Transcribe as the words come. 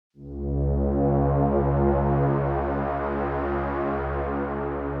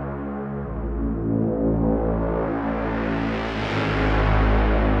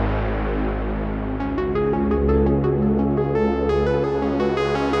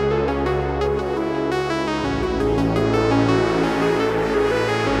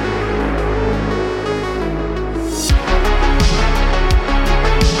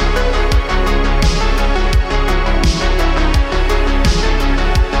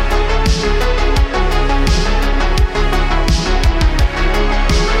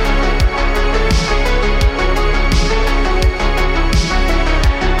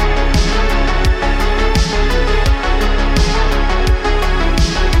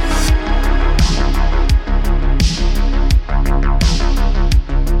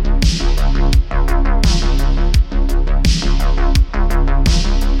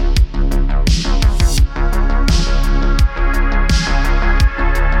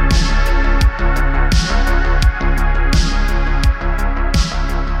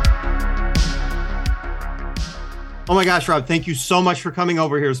my gosh, Rob, thank you so much for coming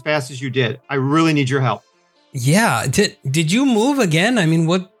over here as fast as you did. I really need your help. Yeah. Did you move again? I mean,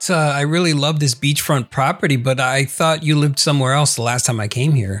 I really love this beachfront property, but I thought you lived somewhere else the last time I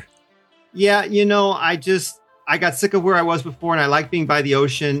came here. Yeah, I got sick of where I was before, and I like being by the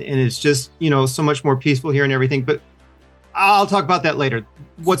ocean, and it's just, so much more peaceful here and everything. But I'll talk about that later.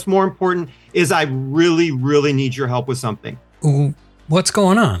 What's more important is I really, really need your help with something. Ooh, what's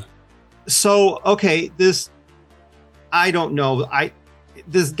going on? So, okay, I don't know.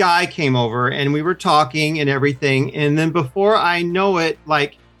 This guy came over and we were talking and everything. And then before I know it,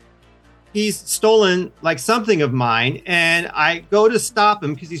 he's stolen something of mine. And I go to stop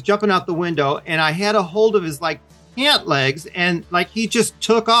him because he's jumping out the window. And I had a hold of his pant legs and he just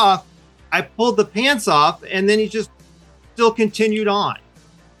took off. I pulled the pants off and then he just still continued on.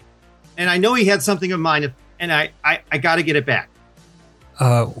 And I know he had something of mine and I got to get it back.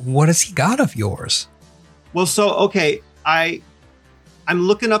 What has he got of yours? Well, so, okay, I'm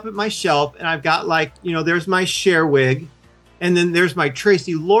looking up at my shelf and I've got there's my Cher wig and then there's my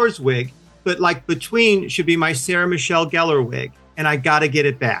Tracy Lords wig, but between should be my Sarah Michelle Gellar wig and I got to get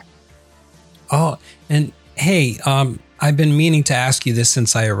it back. Oh, and hey, I've been meaning to ask you this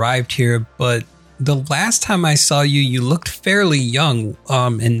since I arrived here, but the last time I saw you, you looked fairly young.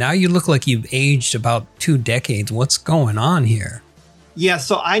 And now you look like you've aged about 2 decades. What's going on here? Yeah,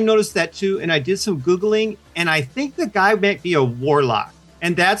 so I noticed that too, and I did some Googling, and I think the guy might be a warlock.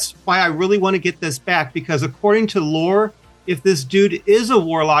 And that's why I really want to get this back, because according to lore, if this dude is a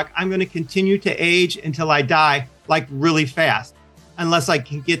warlock, I'm going to continue to age until I die, really fast, unless I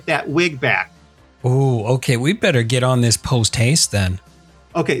can get that wig back. Oh, okay, we better get on this post-haste then.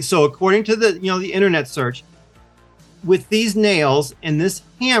 Okay, so according to the internet search, with these nails and this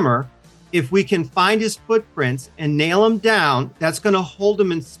hammer, if we can find his footprints and nail him down, that's going to hold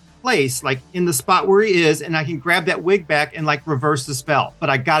him in place, in the spot where he is, and I can grab that wig back and reverse the spell. But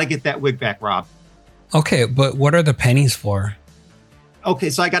I got to get that wig back, Rob. Okay, but what are the pennies for? Okay,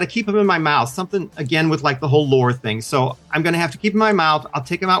 so I got to keep them in my mouth. Something, again, with the whole lore thing. So I'm going to have to keep them in my mouth. I'll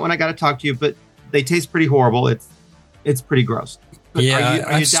take them out when I got to talk to you, but they taste pretty horrible. It's pretty gross. But yeah,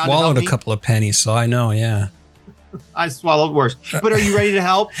 I've swallowed a couple of pennies, so I know, yeah. I swallowed worse. But are you ready to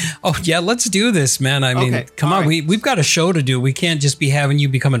help? Oh, yeah, let's do this, man. I mean, come on. Right. We've got a show to do. We can't just be having you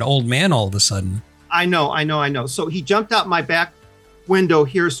become an old man all of a sudden. I know. So he jumped out my back window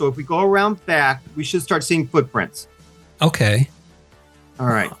here. So if we go around back, we should start seeing footprints. Okay. All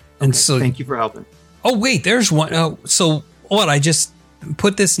right. And so, thank you for helping. Oh, wait, there's one. Oh, so what? I just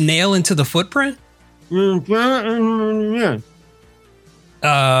put this nail into the footprint?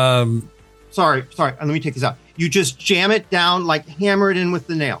 Sorry. Let me take this out. You just jam it down, hammer it in with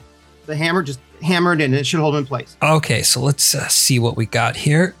the nail. The hammer, just hammer it in, and it should hold in place. Okay, so let's see what we got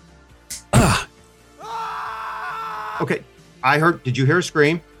here. Okay, did you hear a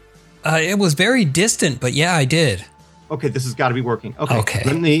scream? It was very distant, but yeah, I did. Okay, this has got to be working.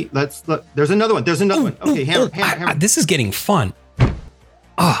 Okay. Let's look. There's another one. Okay, hammer. This is getting fun.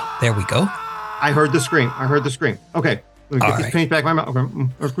 There we go. I heard the scream. Okay. Let me get these pennies back in my mouth.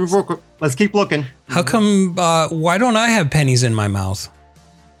 Okay. Let's keep looking. How come, why don't I have pennies in my mouth?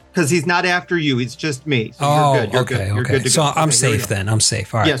 Because he's not after you. It's just me. So you're good. You're good. You're good to so go. I'm safe then. I'm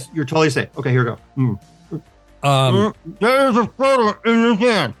safe. All right. Yes, you're totally safe. Okay, here we There's go. a scrotum in this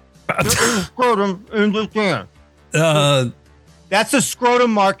hand. There's a scrotum in this hand. That's a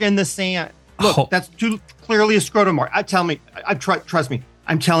scrotum mark in the sand. Look, that's too clearly a scrotum mark. Trust me.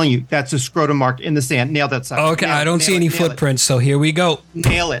 I'm telling you, that's a scrotum mark in the sand. Nail that sucker. Okay, I don't see any footprints, so here we go.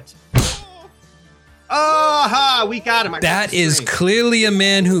 Nail it. We got him. That is clearly a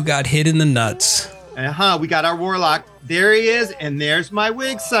man who got hit in the nuts. We got our warlock. There he is, and there's my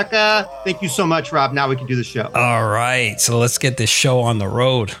wig, sucker. Thank you so much, Rob. Now we can do the show. All right, so let's get this show on the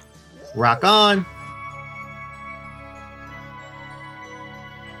road. Rock on.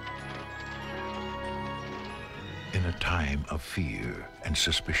 In a time of fear and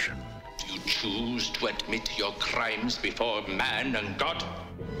suspicion, you choose to admit your crimes before man and God?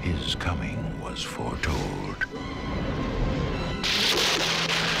 His coming was foretold.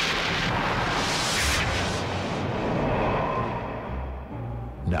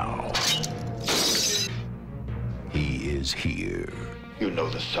 Now, he is here. You know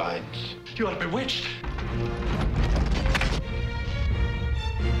the signs. You are bewitched.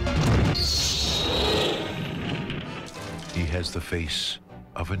 He has the face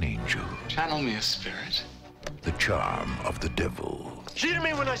of an angel. Channel me a spirit. The charm of the devil. Hear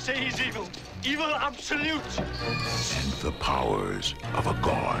me when I say he's evil. Evil absolute. And the powers of a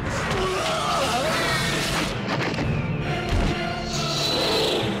god.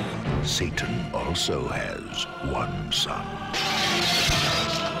 Satan also has one son.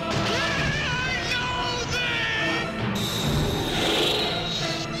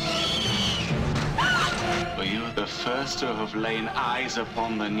 For you are the first to have laid eyes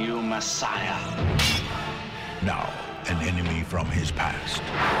upon the new Messiah. Now, an enemy from his past.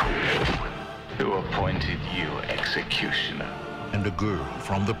 Who appointed you executioner? And a girl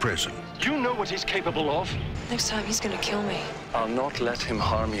from the present. You know what he's capable of. Next time he's gonna kill me. I'll not let him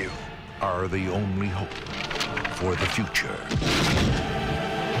harm you. Are the only hope for the future.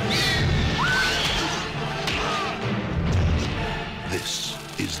 This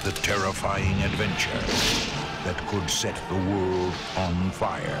is the terrifying adventure that could set the world on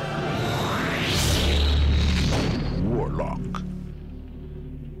fire. Warlock.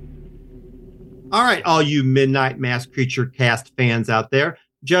 All right, all you Midnight Mass Creature cast fans out there,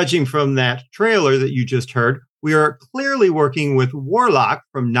 judging from that trailer that you just heard, we are clearly working with Warlock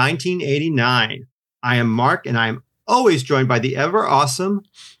from 1989. I am Mark, and I am always joined by the ever awesome.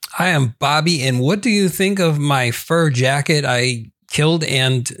 I am Bobby, and what do you think of my fur jacket? I killed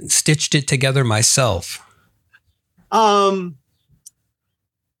and stitched it together myself. Now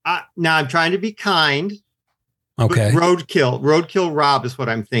I'm trying to be kind. Okay. Roadkill Rob is what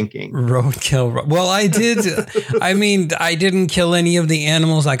I'm thinking. Roadkill Rob. Well, I did. I mean, I didn't kill any of the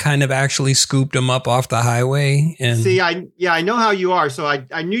animals. I kind of actually scooped them up off the highway. And see, I know how you are. So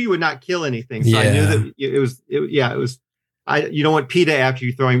I knew you would not kill anything. So I knew that it was. You don't want PETA after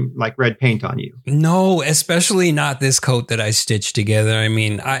you throwing like red paint on you. No, especially not this coat that I stitched together. I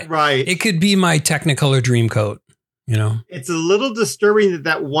mean, it could be my Technicolor dream coat. You know, it's a little disturbing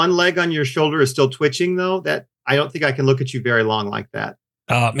that one leg on your shoulder is still twitching, though. That I don't think I can look at you very long like that.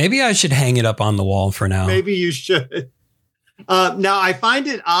 Maybe I should hang it up on the wall for now. Maybe you should. Now, I find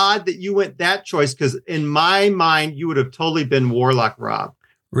it odd that you went that choice because in my mind, you would have totally been Warlock Rob.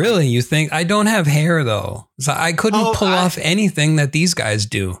 Really? You think? I don't have hair, though. So I couldn't pull off anything that these guys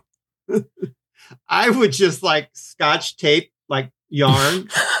do. I would just like scotch tape, like yarn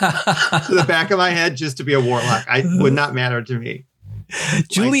to the back of my head just to be a Warlock. It would not matter to me.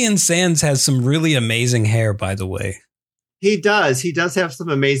 Julian Sands has some really amazing hair, by the way. He does. He does have some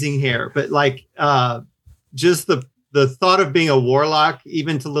amazing hair, but like just the thought of being a Warlock,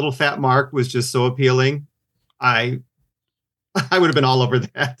 even to little fat Mark, was just so appealing. I would have been all over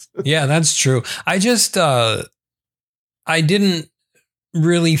that. Yeah, that's true. I just I didn't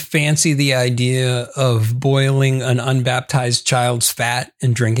really fancy the idea of boiling an unbaptized child's fat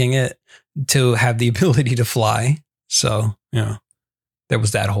and drinking it to have the ability to fly. So, you know. There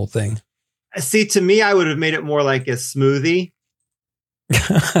was that whole thing. See, to me, I would have made it more like a smoothie.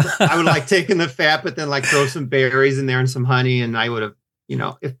 I would like taken the fat, but then like throw some berries in there and some honey. And I would have,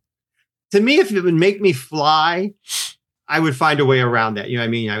 if it would make me fly, I would find a way around that. You know what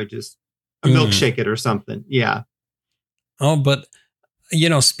I mean? I would just milkshake it or something. Yeah. Oh, but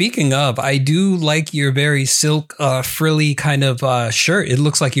speaking of, I do like your very silk, frilly kind of shirt. It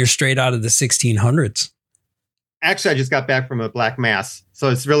looks like you're straight out of the 1600s. Actually, I just got back from a black mass, so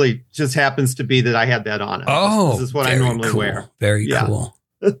it's really just happens to be that I had that on. Oh, this is what I normally wear. Very cool.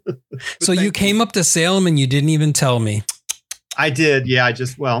 So you came up to Salem and you didn't even tell me. I did. Yeah, I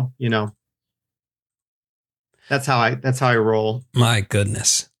just that's how I roll. My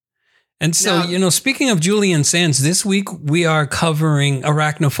goodness. And so, speaking of Julian Sands, this week we are covering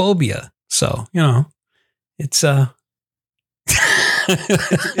arachnophobia. So, it's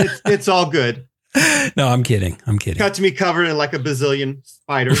it's all good. No, I'm kidding. Cut to me covered in like a bazillion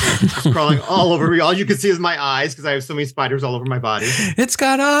spiders just crawling all over me. All you can see is my eyes because I have so many spiders all over my body. It's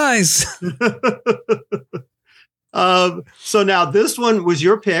got eyes. So now this one was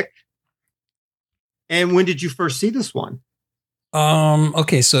your pick. And when did you first see this one?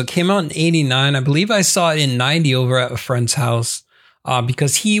 Okay, so it came out in 89. I believe I saw it in 90 over at a friend's house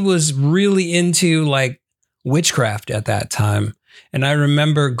because he was really into like witchcraft at that time. And I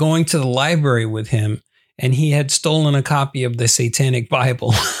remember going to the library with him, and he had stolen a copy of the Satanic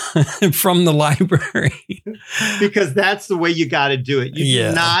Bible from the library. Because that's the way you got to do it. You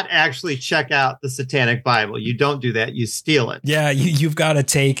do not actually check out the Satanic Bible. You don't do that. You steal it. Yeah, you've got to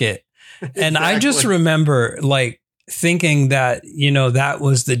take it. And I just remember like thinking that, that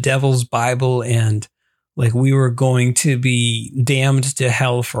was the devil's Bible and like we were going to be damned to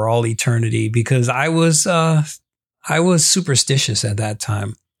hell for all eternity because I was superstitious at that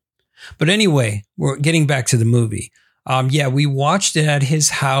time. But anyway, we're getting back to the movie. We watched it at his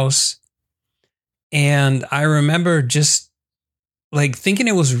house. And I remember just like thinking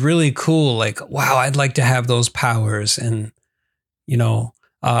it was really cool. Like, wow, I'd like to have those powers and,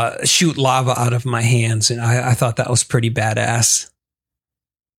 shoot lava out of my hands. And I thought that was pretty badass.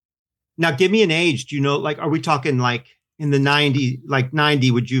 Now, give me an age. Do you know, like, are we talking like in the 90, like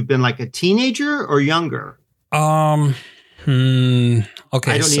 90, would you have been like a teenager or younger? Okay.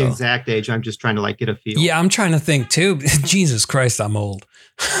 I don't need exact age. I'm just trying to like get a feel. Yeah, I'm trying to think too. Jesus Christ, I'm old.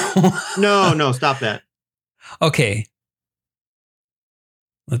 No, stop that. Okay.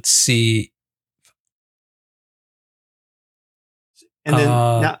 Let's see. And then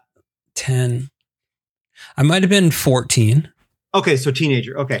now, 10. I might have been 14. Okay, so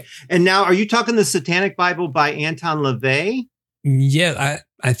teenager. Okay. And now, are you talking the Satanic Bible by Anton LaVey? Yeah,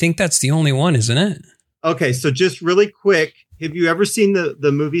 I think that's the only one, isn't it? Okay, so just really quick, have you ever seen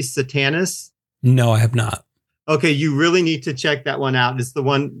the movie Satanus? No, I have not. Okay, you really need to check that one out. It's the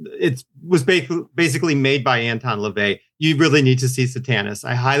one, it was basically made by Anton LaVey. You really need to see Satanus.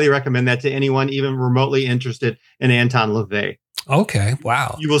 I highly recommend that to anyone even remotely interested in Anton LaVey. Okay,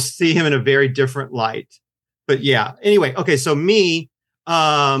 wow. You will see him in a very different light. But yeah, anyway, okay, so me,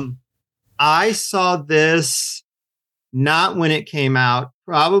 I saw this not when it came out,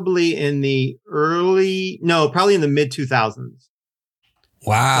 probably in the probably in the mid 2000s.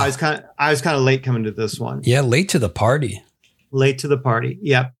 Wow. So I was kind of late coming to this one. Yeah, late to the party. Late to the party.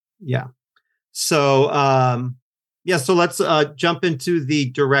 Yep. Yeah. So, so let's jump into the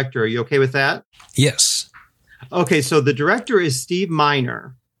director. Are you okay with that? Yes. Okay, so the director is Steve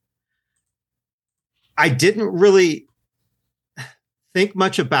Miner. I didn't really think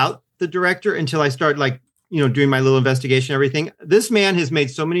much about the director until I started doing my little investigation and everything. This man has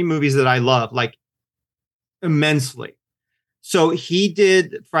made so many movies that I love, like immensely. So he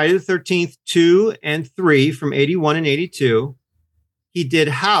did Friday the 13th, 2 and 3 from 81 and 82. He did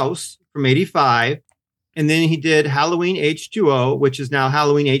House from 85. And then he did Halloween H2O, which is now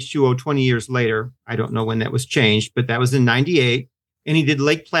Halloween H2O 20 years later. I don't know when that was changed, but that was in 98. And he did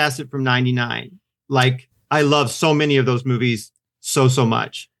Lake Placid from 99. Like, I love so many of those movies so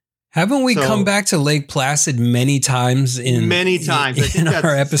much. Haven't we come back to Lake Placid many times in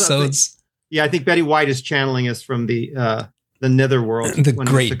our episodes? Yeah, I think Betty White is channeling us from the netherworld. The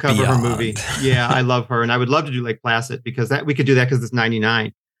great to cover beyond. Her movie. Yeah, I love her. And I would love to do Lake Placid because we could do that because it's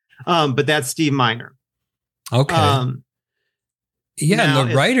 99. But that's Steve Miner. Okay. And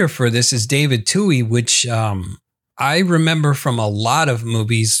the writer for this is David Twohy, which I remember from a lot of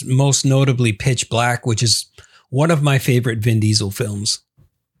movies, most notably Pitch Black, which is one of my favorite Vin Diesel films.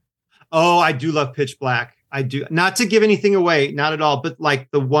 Oh, I do love Pitch Black. I do. Not to give anything away, not at all, but like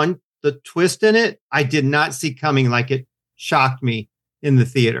the twist in it, I did not see coming. Like it shocked me in the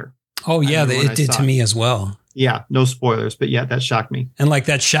theater. Oh, yeah, it did to me as well. Yeah, no spoilers, but yeah, that shocked me. And like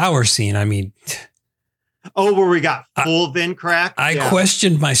that shower scene, I mean... Oh, where we got full Vin crack? I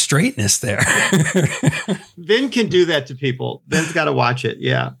questioned my straightness there. Vin can do that to people. Vin's got to watch it.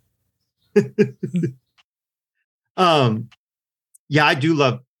 Yeah. Yeah, I do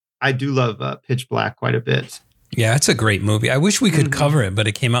love Pitch Black quite a bit. Yeah, it's a great movie. I wish we could cover it, but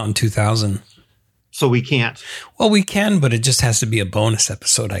it came out in 2000. So we can't. Well, we can, but it just has to be a bonus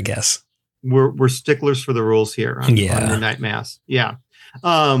episode, I guess. We're sticklers for the rules here on Midnight Mass. Yeah.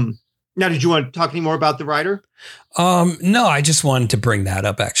 Now, did you want to talk any more about the writer? No, I just wanted to bring that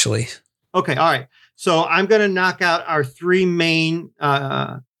up, actually. Okay, all right. So I'm going to knock out our three main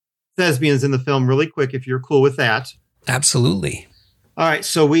thespians in the film really quick, if you're cool with that. Absolutely. All right,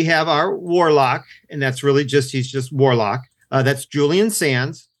 so we have our Warlock, and that's really he's just Warlock. That's Julian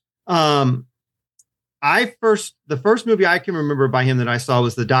Sands. The first movie I can remember by him that I saw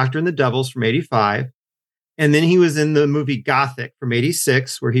was The Doctor and the Devils from 85. And then he was in the movie Gothic from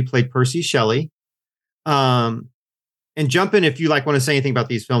 86, where he played Percy Shelley. And jump in if you want to say anything about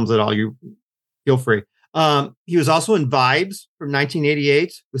these films at all. You feel free. He was also in Vibes from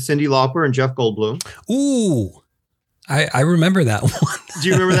 1988 with Cyndi Lauper and Jeff Goldblum. Ooh, I remember that one. Do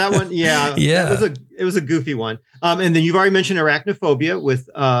you remember that one? Yeah. Yeah. It was a goofy one. And then you've already mentioned Arachnophobia with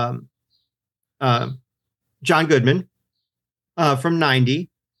John Goodman from 90.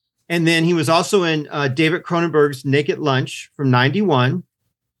 And then he was also in David Cronenberg's Naked Lunch from 91.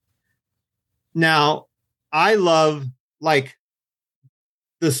 Now, I love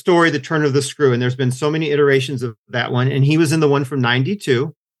the story, The Turn of the Screw, and there's been so many iterations of that one. And he was in the one from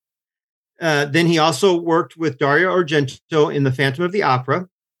 92. Then he also worked with Dario Argento in The Phantom of the Opera.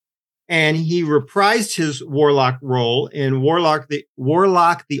 And he reprised his Warlock role in Warlock the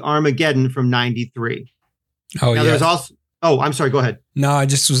Armageddon from 93. Oh, now, yeah. There's also... Oh, I'm sorry. Go ahead. No, I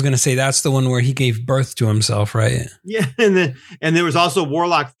just was going to say that's the one where he gave birth to himself, right? Yeah, and there was also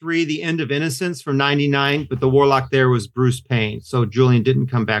Warlock 3, The End of Innocence from 99, but the Warlock there was Bruce Payne, so Julian didn't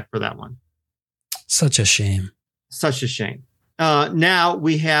come back for that one. Such a shame. Such a shame. Now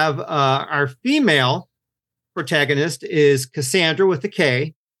we have our female protagonist is Cassandra with a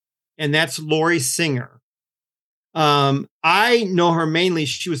K. and that's Lori Singer. I know her mainly.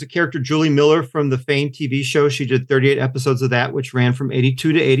 She was a character, Julie Miller, from the famed TV show. She did 38 episodes of that, which ran from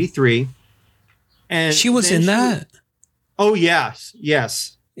 82 to 83. And she was in that? Oh, yes.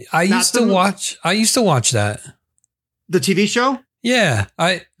 Yes. I used to watch that. The TV show? Yeah.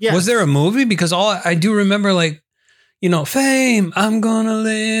 Yes. Was there a movie? Because I do remember, like, Fame, I'm gonna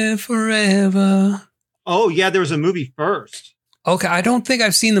live forever. Oh, yeah, there was a movie first. Okay, I don't think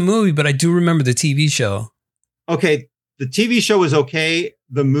I've seen the movie, but I do remember the TV show. Okay, the TV show is okay.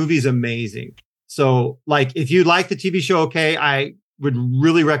 The movie's amazing. So, like, if you like the TV show, okay, I would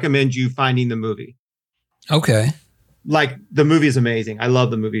really recommend you finding the movie. Okay. Like, the movie is amazing. I love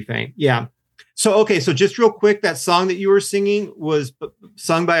the movie Fame. Yeah. So, okay, so just real quick, that song that you were singing was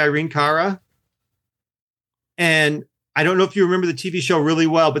sung by Irene Cara. And I don't know if you remember the TV show really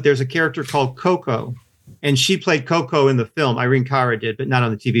well, but there's a character called Coco. And she played Coco in the film. Irene Cara did, but not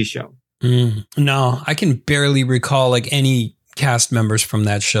on the TV show. No, I can barely recall like any cast members from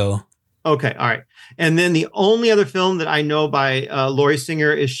that show. Okay, all right. And then the only other film that I know by Lori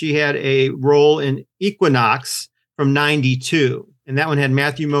Singer is she had a role in Equinox from 92. And that one had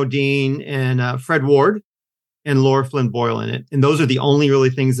Matthew Modine and Fred Ward and Laura Flynn Boyle in it. And those are the only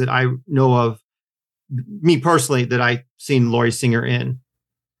really things that I know of, me personally, that I've seen Lori Singer in.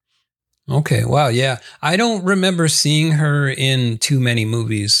 Okay, wow, yeah. I don't remember seeing her in too many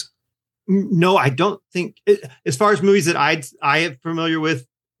movies. No, I don't think, as far as movies that I am familiar with,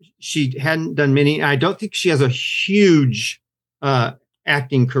 she hadn't done many. I don't think she has a huge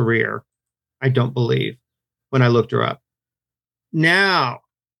acting career. I don't believe, when I looked her up. Now,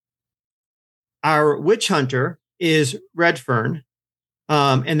 our witch hunter is Redfern,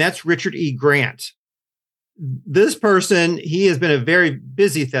 and that's Richard E. Grant. This person, he has been a very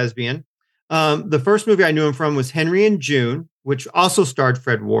busy thespian. The first movie I knew him from was Henry and June, which also starred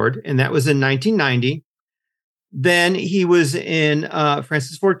Fred Ward, and that was in 1990. Then he was in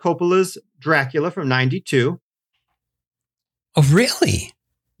Francis Ford Coppola's Dracula from 92. Oh, really?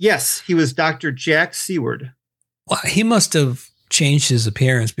 Yes, he was Dr. Jack Seward. Well, he must have changed his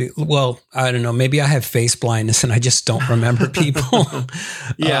appearance. Well, I don't know. Maybe I have face blindness and I just don't remember people.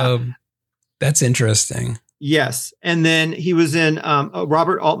 Yeah. That's interesting. Yes. And then he was in a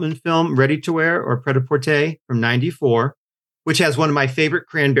Robert Altman film, Ready to Wear or Pret-a-Porter from 94, which has one of my favorite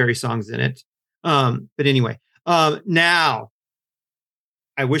Cranberry songs in it. But anyway, now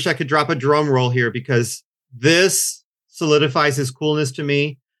I wish I could drop a drum roll here because this solidifies his coolness to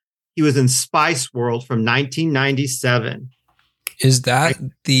me. He was in Spice World from 1997. Is that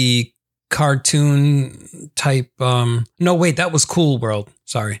the cartoon type? No, wait, that was Cool World.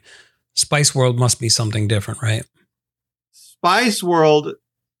 Sorry. Spice World must be something different, right? Spice World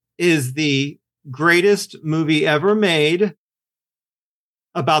is the greatest movie ever made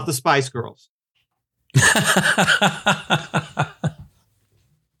about the Spice Girls. I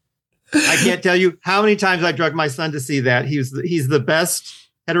can't tell you how many times I drug my son to see that. He's the best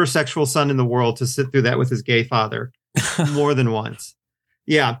heterosexual son in the world to sit through that with his gay father more than once.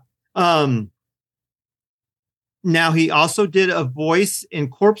 Yeah. Now, he also did a voice in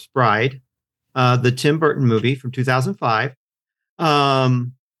Corpse Bride, the Tim Burton movie from 2005.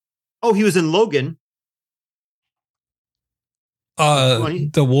 He was in Logan.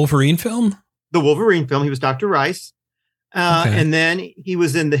 The Wolverine film? The Wolverine film. He was Dr. Rice. Okay. And then he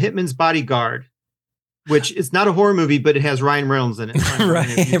was in The Hitman's Bodyguard, which is not a horror movie, but it has Ryan Reynolds in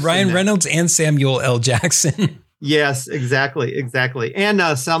it. Ryan Reynolds and Samuel L. Jackson. Yes, exactly. And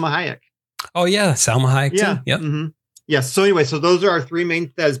Salma Hayek. Oh, yeah. Salma Hayek, yeah. too. Yep. Mm-hmm. Yes. So anyway, so those are our three main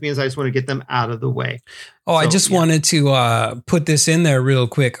thespians. I just want to get them out of the way. Oh, I just wanted to put this in there real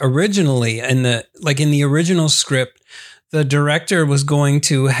quick. Originally, in the original script, the director was going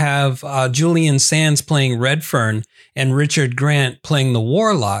to have Julian Sands playing Redfern and Richard Grant playing the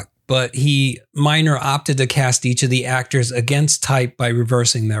Warlock, but he minor opted to cast each of the actors against type by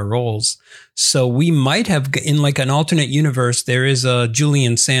reversing their roles. So we might have, in like an alternate universe, there is a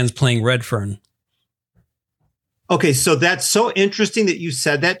Julian Sands playing Redfern. Okay, so that's so interesting that you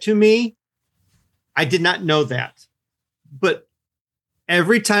said that to me. I did not know that. But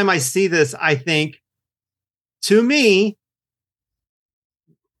every time I see this, I think, to me,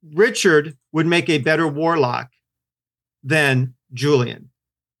 Richard would make a better Warlock than Julian.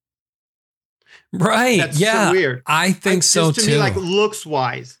 Right. That's yeah. so weird. I think so too. To me, like looks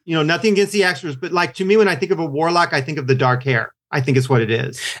wise, nothing against the actors, but like to me, when I think of a Warlock, I think of the dark hair. I think it's what it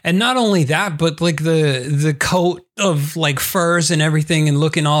is. And not only that, but like the coat of like furs and everything and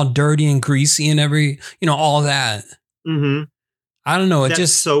looking all dirty and greasy and all that. Mm-hmm. I don't know. That's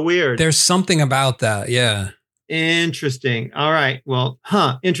just so weird. There's something about that. Yeah. Interesting. All right. Well,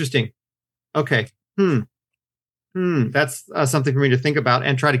 interesting. Okay. That's something for me to think about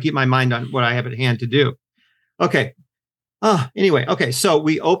and try to keep my mind on what I have at hand to do. Okay. Anyway. Okay. So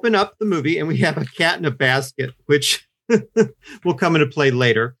we open up the movie and we have a cat in a basket, which will come into play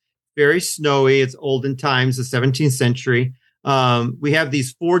later. Very snowy. It's olden times, the 17th century. We have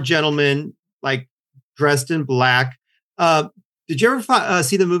these 4 gentlemen like dressed in black. Did you ever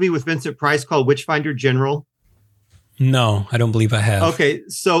see the movie with Vincent Price called Witchfinder General? No, I don't believe I have. Okay,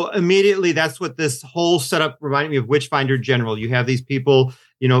 so immediately that's what this whole setup reminded me of, Witchfinder General. You have these people,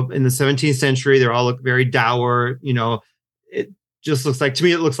 in the 17th century, they all look very dour. It just looks like, to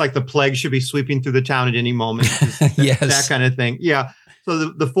me, it looks like the plague should be sweeping through the town at any moment. Yes. That kind of thing. Yeah.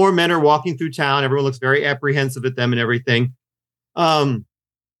 So the 4 men are walking through town. Everyone looks very apprehensive at them and everything. And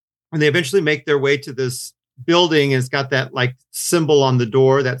they eventually make their way to this building. It's got that like symbol on the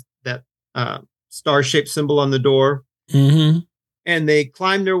door, that star-shaped symbol on the door. Mm-hmm. And they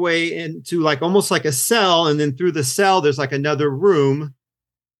climb their way into like almost like a cell. And then through the cell, there's like another room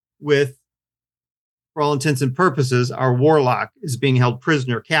with, for all intents and purposes, our Warlock is being held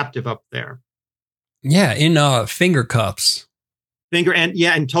prisoner, captive up there. Yeah, in finger cuffs.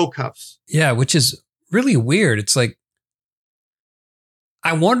 And toe cuffs. Yeah, which is really weird. It's like,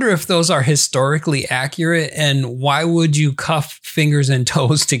 I wonder if those are historically accurate, and why would you cuff fingers and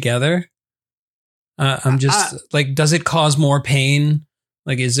toes together? I'm just like, does it cause more pain?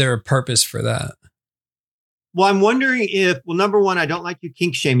 Like, is there a purpose for that? Well, I'm wondering if, number one, I don't like you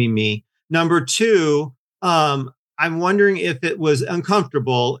kink shaming me. Number two, I'm wondering if it was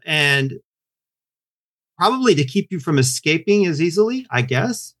uncomfortable and probably to keep you from escaping as easily, I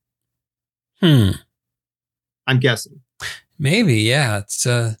guess. I'm guessing. Maybe, yeah. It's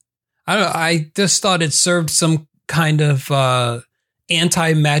I don't know. I just thought it served some kind of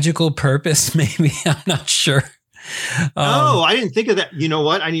anti-magical purpose. Maybe, I'm not sure. I didn't think of that. You know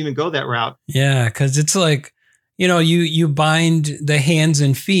what? I didn't even go that route. Yeah, because it's like, you bind the hands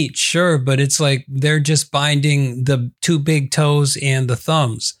and feet, sure, but it's like they're just binding the 2 big toes and the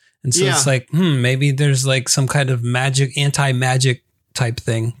thumbs, and so it's like, maybe there's like some kind of magic, anti-magic type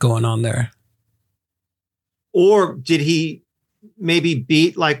thing going on there. Or did he maybe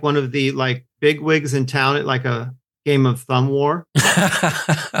beat like one of the like big wigs in town at like a game of thumb war?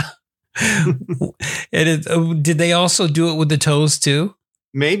 Did they also do it with the toes too?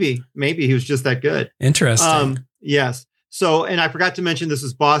 Maybe he was just that good. Interesting. Yes. So, and I forgot to mention, this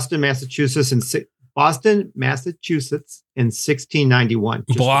is Boston, Massachusetts in 1691.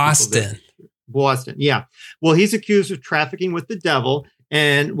 Boston. Yeah. Well, he's accused of trafficking with the devil.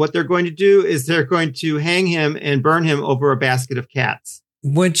 And what they're going to do is they're going to hang him and burn him over a basket of cats.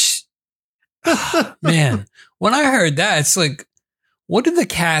 Which, man, when I heard that, it's like, what did the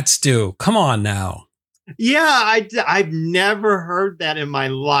cats do? Come on now. Yeah, I've never heard that in my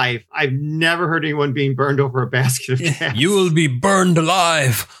life. I've never heard anyone being burned over a basket of cats. You will be burned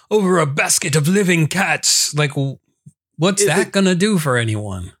alive over a basket of living cats. Like, what's that going to do for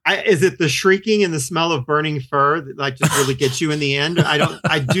anyone? Is it the shrieking and the smell of burning fur that like just really gets you in the end?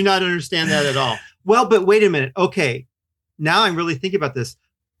 I do not understand that at all. Well, but wait a minute. Okay. Now I'm really thinking about this.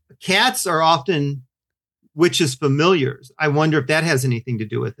 Cats are often witches' familiars. I wonder if that has anything to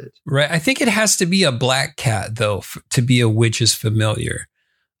do with it. Right. I think it has to be a black cat, though, to be a witch's familiar.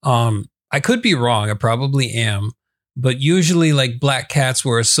 I could be wrong. I probably am. But usually, like, black cats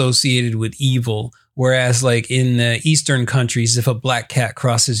were associated with evil. Whereas, like, in the Eastern countries, if a black cat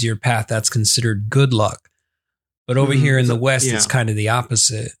crosses your path, that's considered good luck. But over here in the West, it's kind of the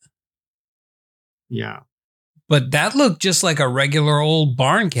opposite. Yeah. But that looked just like a regular old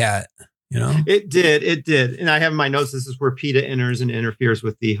barn cat. It did. And I have in my notes, this is where PETA enters and interferes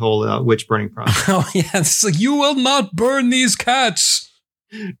with the whole witch burning process. Oh, yeah. It's like, you will not burn these cats.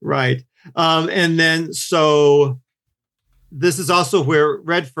 Right. And then, so this is also where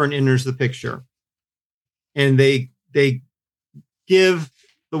Redfern enters the picture. And they give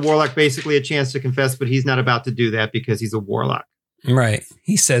the Warlock basically a chance to confess, but he's not about to do that because he's a Warlock. Right.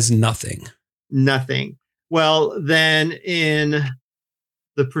 He says nothing. Well, then in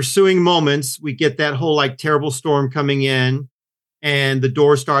the pursuing moments, we get that whole like terrible storm coming in and the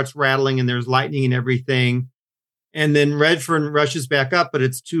door starts rattling and there's lightning and everything. And then Redfern rushes back up, but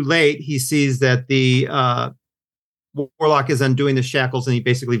it's too late. He sees that the Warlock is undoing the shackles and he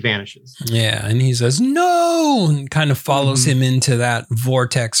basically vanishes. Yeah. And he says, no, and kind of follows him into that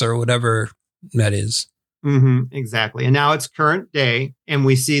vortex or whatever that is. Exactly. And now it's current day and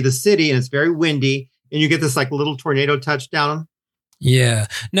we see the city and it's very windy and you get this like little tornado touchdown. Yeah.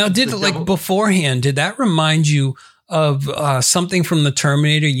 Now, beforehand, did that remind you something from the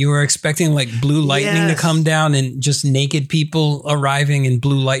Terminator. You were expecting like blue lightning to come down and just naked people arriving in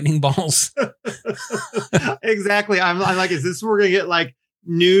blue lightning balls. Exactly. I'm like, is this where we're going to get like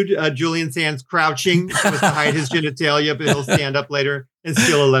nude Julian Sands crouching so as to hide his genitalia, but he'll stand up later and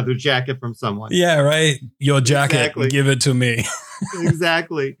steal a leather jacket from someone? Yeah, right. Your jacket, exactly. Give it to me.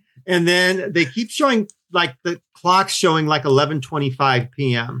 Exactly. And then they keep showing like the clock's showing like 11:25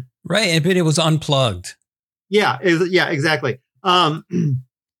 p.m. Right, but it was unplugged. Yeah, exactly. And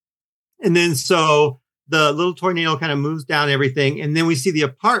then so the little tornado kind of moves down everything. And then we see the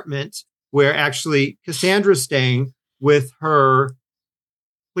apartment where actually Cassandra's staying with her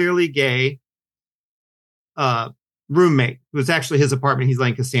clearly gay roommate, who was actually his apartment. He's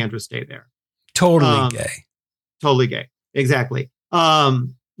letting Cassandra stay there. Totally gay. Totally gay. Exactly.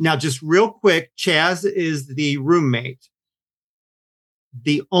 Now, just real quick, Chaz is the roommate.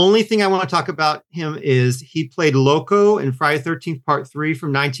 The only thing I want to talk about him is he played Loco in Friday 13th Part 3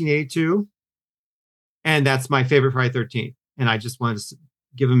 from 1982. And that's my favorite Friday 13th. And I just wanted to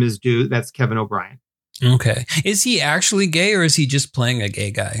give him his due. That's Kevin O'Brien. Okay. Is he actually gay or is he just playing a gay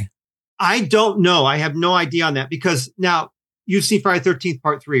guy? I don't know. I have no idea on that because now you've seen Friday 13th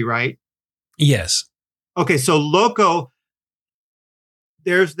Part 3, right? Yes. Okay. So Loco,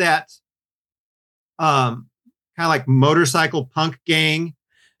 there's that kind of like motorcycle punk gang.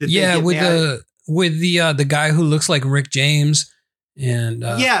 Yeah, with the guy who looks like Rick James, and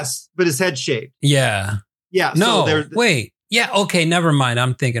yes, but his head shaved. Yeah, yeah. No, so wait. Yeah, okay, never mind.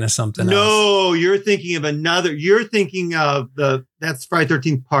 I'm thinking of something else. No, you're thinking of another. You're thinking of that's Friday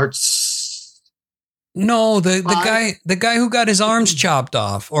 13th Parts. No, the guy who got his arms chopped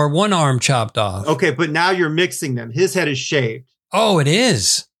off or one arm chopped off. Okay, but now you're mixing them. His head is shaved. Oh, it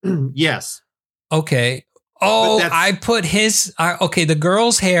is. Yes. Okay. Oh, I put the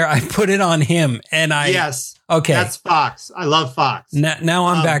girl's hair, I put it on him and yes. Okay. That's Fox. I love Fox. Now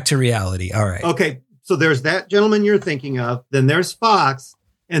I'm back to reality. All right. Okay. So there's that gentleman you're thinking of. Then there's Fox.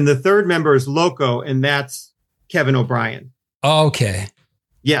 And the third member is Loco. And that's Kevin O'Brien. Okay.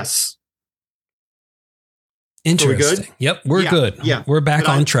 Yes. Interesting. So we good? Yep. We're good. Yeah. We're back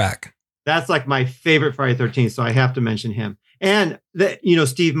on track. That's like my favorite Friday 13th. So I have to mention him. And that,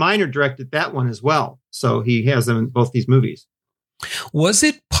 Steve Miner directed that one as well. So he has them in both these movies. Was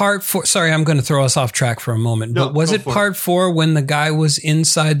it part 4? Sorry, I'm going to throw us off track for a moment. No, but was it part 4 when the guy was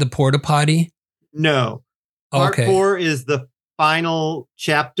inside the porta potty? No. Part 4 is the final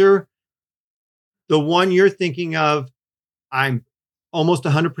chapter. The one you're thinking of, I'm almost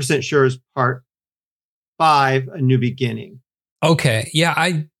 100% sure is part 5, A New Beginning. Okay. Yeah,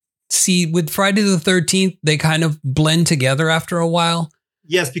 I see with Friday the 13th, they kind of blend together after a while.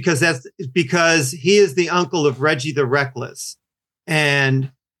 Yes, because he is the uncle of Reggie the Reckless.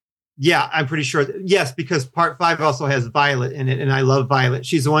 And yeah, I'm pretty sure. Yes, because part 5 also has Violet in it. And I love Violet.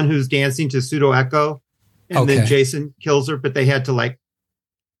 She's the one who's dancing to Pseudo Echo. And then Jason kills her, but they had to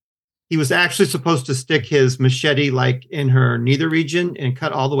he was actually supposed to stick his machete in her nether region and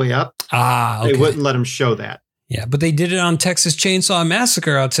cut all the way up. Okay. They wouldn't let him show that. Yeah, but they did it on Texas Chainsaw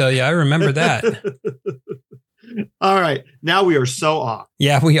Massacre, I'll tell you. I remember that. All right. Now we are so off.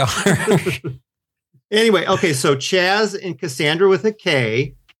 Yeah, we are. Anyway, okay, so Chaz and Cassandra with a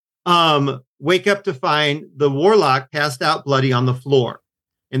K wake up to find the Warlock passed out bloody on the floor.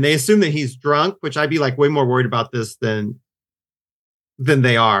 And they assume that he's drunk, which I'd be way more worried about this than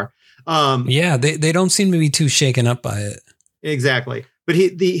they are. Yeah, they don't seem to be too shaken up by it. Exactly. But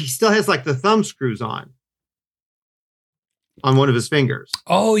he still has the thumb screws on one of his fingers.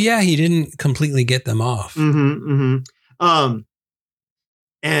 Oh, yeah, he didn't completely get them off. Mm-hmm, mm-hmm.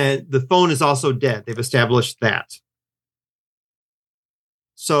 And the phone is also dead. They've established that.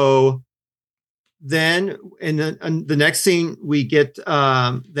 So then in the next scene, we get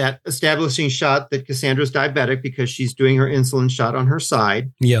that establishing shot that Cassandra's diabetic because she's doing her insulin shot on her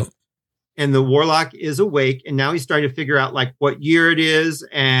side. Yep. And the Warlock is awake. And now he's starting to figure out what year it is.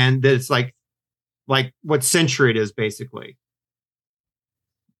 And that it's like what century it is, basically.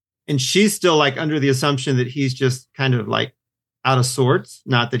 And she's still under the assumption that he's just kind of out of sorts.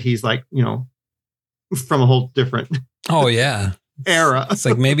 Not that he's from a whole different oh yeah era. It's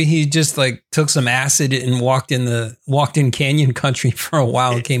maybe he just took some acid and walked in Canyon Country for a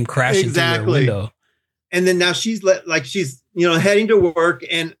while and came crashing through their window. And then now she's she's heading to work,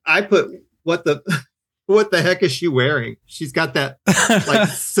 and I put what the heck is she wearing? She's got that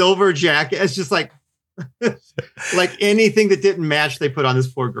silver jacket. It's just anything that didn't match they put on this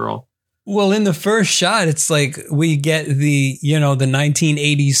poor girl. Well, in the first shot, it's we get the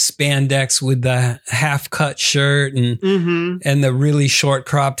 1980s spandex with the half cut shirt and the really short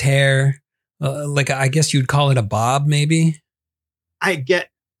cropped hair. Like, I guess you'd call it a bob, maybe. I guess.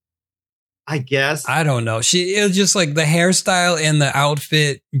 I don't know. It was just like the hairstyle and the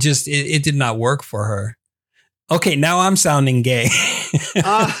outfit. Just it did not work for her. Okay, now I'm sounding gay.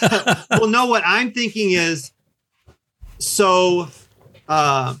 Well, no. What I'm thinking is, so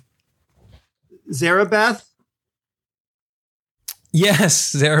Zarabeth.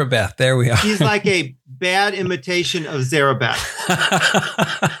 Yes, Zarabeth. There we are. She's like a bad imitation of Zarabeth.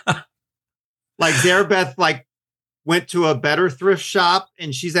 Like Zarabeth, like went to a better thrift shop,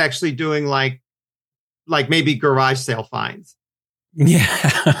 and she's actually doing like maybe garage sale finds. Yeah.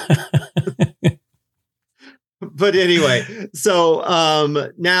 But anyway,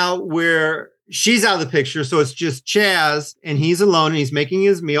 so now she's out of the picture, so it's just Chaz, and he's alone, and he's making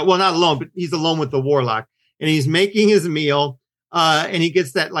his meal. Well, not alone, but he's alone with the Warlock, and he's making his meal. And he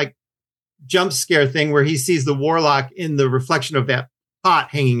gets that like jump scare thing where he sees the Warlock in the reflection of that pot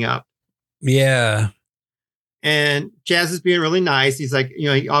hanging up. Yeah. And Chaz is being really nice. He's like,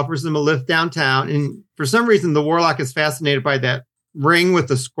 he offers them a lift downtown. And for some reason, the Warlock is fascinated by that ring with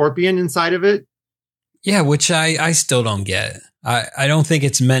the scorpion inside of it. Yeah, which I still don't get. I don't think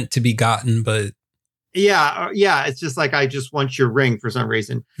it's meant to be gotten, but yeah. It's just like, I just want your ring for some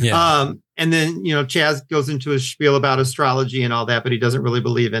reason. Yeah. And then, Chaz goes into his spiel about astrology and all that, but he doesn't really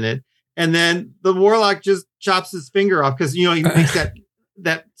believe in it. And then the Warlock just chops his finger off because, he makes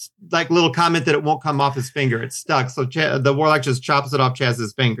that like little comment that it won't come off his finger. It's stuck. So the Warlock just chops it off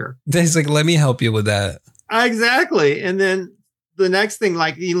Chaz's finger. He's like, let me help you with that. Exactly. And then the next thing,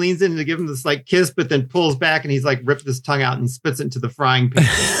 like he leans in to give him this like kiss, but then pulls back and he's like ripped his tongue out and spits it into the frying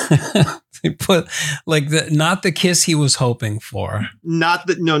pan. He put like not the kiss he was hoping for. Not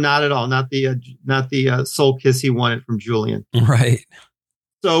at all. Not the soul kiss he wanted from Julian. Right.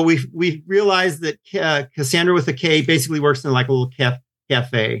 So we realized that Cassandra with a K basically works in like a little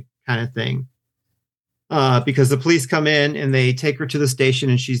cafe kind of thing. Because the police come in and they take her to the station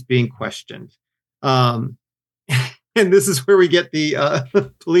and she's being questioned. And this is where we get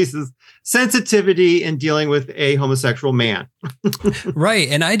the police's sensitivity in dealing with a homosexual man. Right.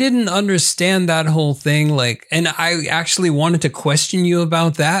 And I didn't understand that whole thing. Like, and I actually wanted to question you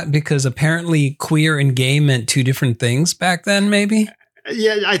about that because apparently queer and gay meant two different things back then, maybe.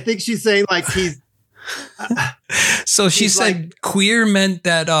 Yeah, I think she's saying like he's. So she said like, queer meant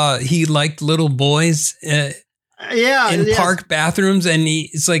that he liked little boys. In park bathrooms, and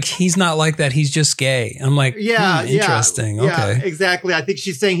it's like he's not like that. He's just gay. I'm like, interesting. Okay, exactly. I think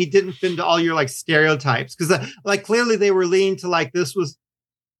she's saying he didn't fit into all your like stereotypes because like clearly they were leaning to like this was.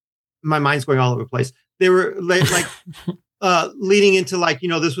 My mind's going all over the place. They were like leading into like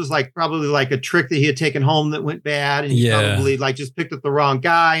this was like probably like a trick that he had taken home that went bad, and he probably like just picked up the wrong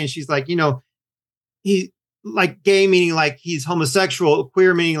guy. And she's like, he like gay meaning like he's homosexual,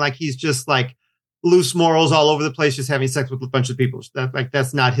 queer meaning like he's just like. Loose morals all over the place, just having sex with a bunch of people.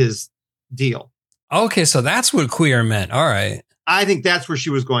 That's not his deal. Okay, so that's what queer meant. All right. I think that's where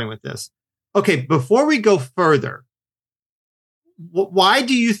she was going with this. Okay, before we go further, why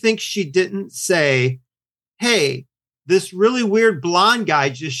do you think she didn't say, hey, this really weird blonde guy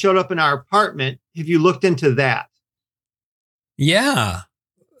just showed up in our apartment. Have you looked into that? Yeah.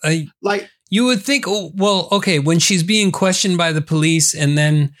 You would think, okay, when she's being questioned by the police and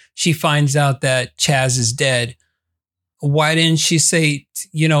then she finds out that Chaz is dead, why didn't she say,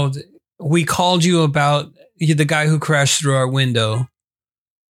 we called you about the guy who crashed through our window?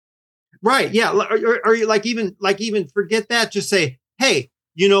 Right. Yeah. Or like even forget that. Just say, hey,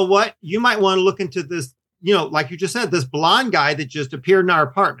 you know what? You might want to look into this, like you just said, this blonde guy that just appeared in our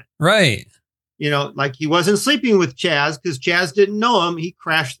apartment. Right. Like he wasn't sleeping with Chaz because Chaz didn't know him. He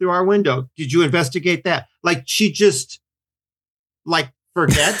crashed through our window. Did you investigate that? Like she just like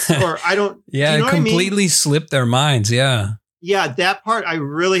forgets or I don't. Yeah, you know completely slipped their minds. Yeah. Yeah. That part I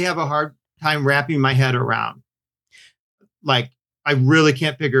really have a hard time wrapping my head around. Like I really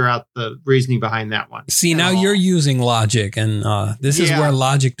can't figure out the reasoning behind that one. See, now you're using logic and this is where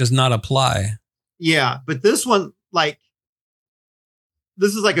logic does not apply. Yeah. But this one, like,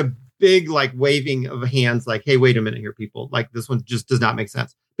 this is like a big like waving of hands like, hey, wait a minute here, people. Like this one just does not make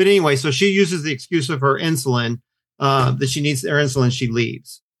sense. But anyway, so she uses the excuse of her insulin, that she needs her insulin. She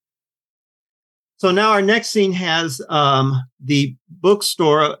leaves. So now our next scene has the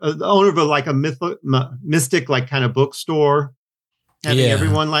bookstore, the owner of mystic like kind of bookstore, having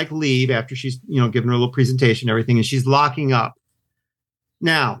everyone like leave after she's, giving her a little presentation and everything. And she's locking up.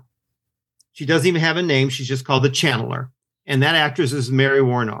 Now, she doesn't even have a name. She's just called the Channeler. And that actress is Mary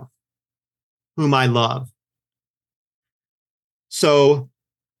Warnoff, whom I love. So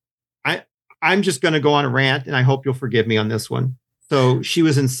I'm just going to go on a rant, and I hope you'll forgive me on this one. So she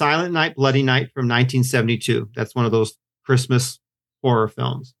was in Silent Night, Bloody Night from 1972. That's one of those Christmas horror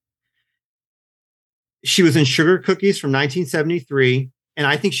films. She was in Sugar Cookies from 1973. And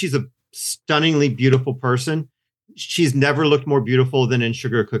I think she's a stunningly beautiful person. She's never looked more beautiful than in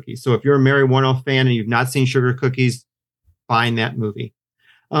Sugar Cookies. So if you're a Mary Warnow fan and you've not seen Sugar Cookies, find that movie.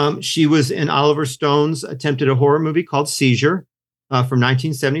 She was in Oliver Stone's attempted a horror movie called Seizure from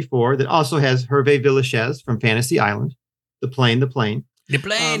 1974 that also has Hervé Villechaize from Fantasy Island. The plane. The plane.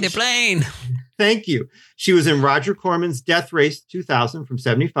 Thank you. She was in Roger Corman's Death Race 2000 from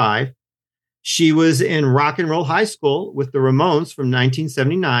 75. She was in Rock and Roll High School with the Ramones from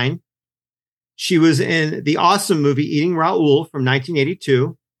 1979. She was in the awesome movie Eating Raoul from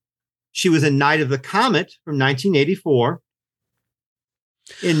 1982. She was in Night of the Comet from 1984.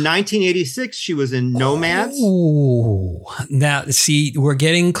 In 1986, she was in Nomads. Oh, now see, we're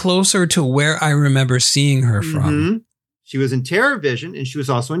getting closer to where I remember seeing her from. Mm-hmm. She was in Terror Vision, and she was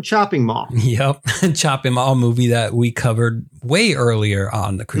also in Chopping Mall. Yep, Chopping Mall movie that we covered way earlier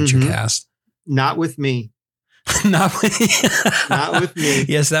on the Creature Cast. Not with me. Not with me.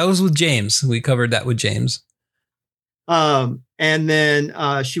 Yes, that was with James. We covered that with James. And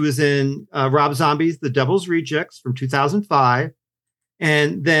then she was in Rob Zombie's The Devil's Rejects from 2005.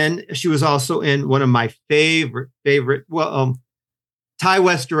 And then she was also in one of my favorite, Ty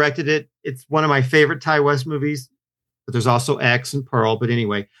West directed it. It's one of my favorite Ty West movies, but there's also X and Pearl. But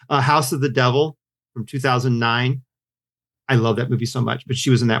anyway, House of the Devil from 2009. I love that movie so much, but she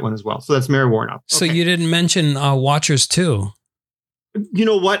was in that one as well. So that's Mary Warnow. Okay. So you didn't mention Watchers 2. You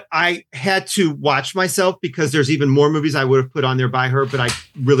know what? I had to watch myself because there's even more movies I would have put on there by her, but I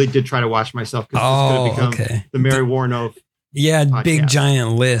really did try to watch myself because it's going to become the Mary Warnow. Yeah, podcast. Big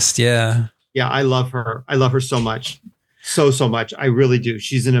giant list. Yeah. Yeah, I love her. I love her so much. So much. I really do.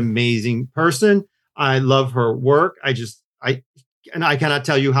 She's an amazing person. I love her work. I cannot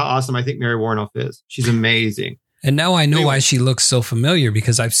tell you how awesome I think Mary Warnow is. She's amazing. And now I know why she looks so familiar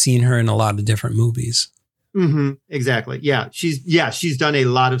because I've seen her in a lot of different movies. Mm-hmm, exactly. Yeah. She's done a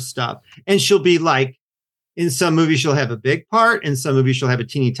lot of stuff, and she'll be like, in some movies, she'll have a big part. In some movies, she'll have a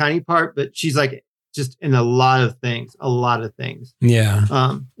teeny tiny part, but she's like just in a lot of things.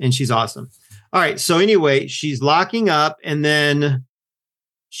 Yeah. And she's awesome. All right. So anyway, she's locking up, and then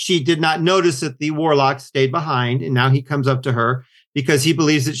she did not notice that the Warlock stayed behind. And now he comes up to her because he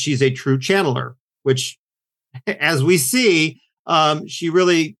believes that she's a true channeler, which, as we see, she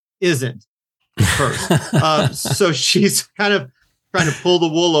really isn't first. So she's kind of trying to pull the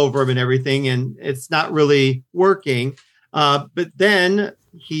wool over him and everything, and it's not really working. But then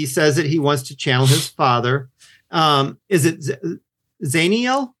he says that he wants to channel his father. Is it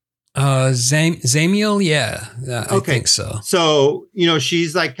Zaniel? Zamiel, yeah. I think so. So,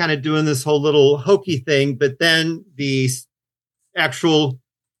 she's like kind of doing this whole little hokey thing, but then the actual,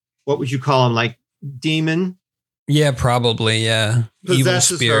 what would you call him? Like demon? Yeah, probably. Yeah. Evil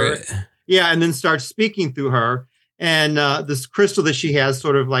spirit. Her. Yeah. And then starts speaking through her. And this crystal that she has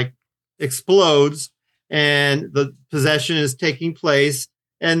sort of like explodes, and the possession is taking place.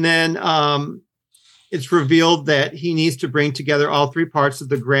 And then it's revealed that he needs to bring together all three parts of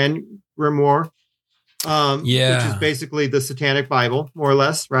the Grand Grimoire, which is basically the Satanic Bible, more or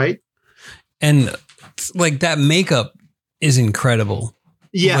less, right? And like that makeup is incredible.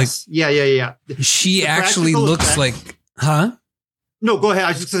 Yes. Like, yeah. She actually looks like, huh? No, go ahead. I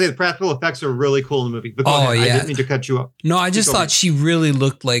was just going to say the practical effects are really cool in the movie. But go ahead. I didn't mean to cut you up. No, I just thought she really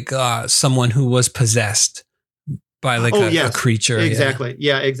looked like someone who was possessed by like a creature. Exactly.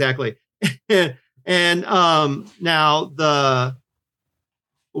 Yeah, exactly. And now the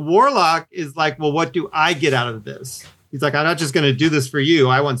Warlock is like, well, what do I get out of this? He's like, I'm not just going to do this for you.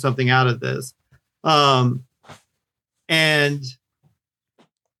 I want something out of this. And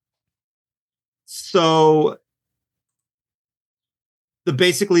so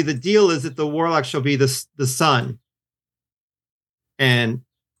basically the deal is that the Warlock shall be the sun and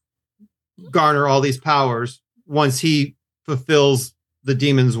garner all these powers once he fulfills the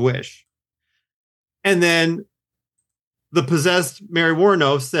demon's wish. And then the possessed Mary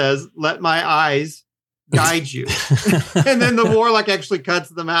Warnow says, let my eyes guide you. And then the Warlock actually cuts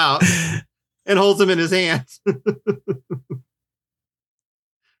them out and holds them in his hands.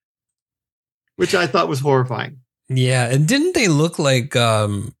 Which I thought was horrifying. Yeah. And didn't they look like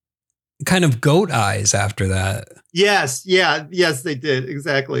kind of goat eyes after that? Yes. Yeah. Yes, they did.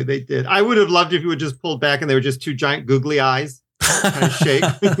 Exactly. They did. I would have loved if you would just pulled back and they were just two giant googly eyes. Kind of shake.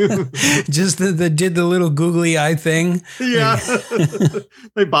 Just did the little googly eye thing. Yeah.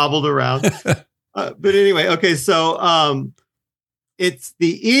 They bobbled around. But anyway, okay. So it's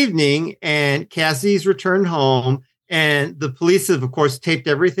the evening and Cassie's returned home And the police have, of course, taped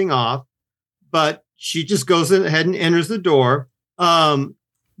everything off, but she just goes ahead and enters the door.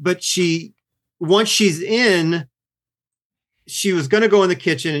 But once she's in, she was going to go in the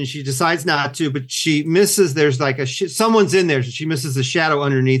kitchen and she decides not to, but she misses, there's like someone's in there. So she misses the shadow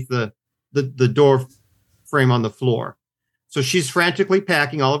underneath the door frame on the floor. So she's frantically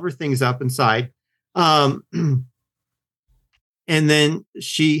packing all of her things up inside. And then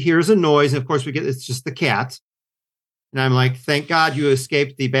she hears a noise. And of course it's just the cat. And I'm like, thank God you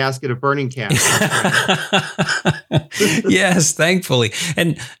escaped the basket of burning cats. Yes, thankfully.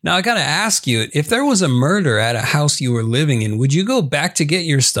 And now I got to ask you, if there was a murder at a house you were living in, would you go back to get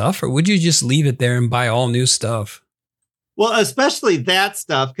your stuff or would you just leave it there and buy all new stuff? Well, especially that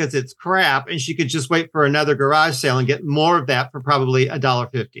stuff because it's crap and she could just wait for another garage sale and get more of that for probably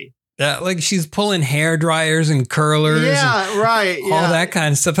 $1.50. That, like she's pulling hair dryers and curlers. Yeah, right. All that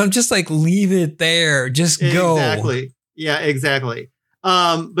kind of stuff. I'm just like, leave it there. Just go. Exactly. Yeah, exactly.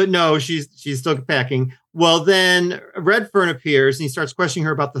 But no, she's still packing. Well, then Redfern appears and he starts questioning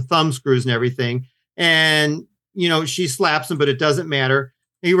her about the thumb screws and everything. And, she slaps him, but it doesn't matter.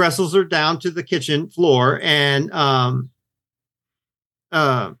 He wrestles her down to the kitchen floor and,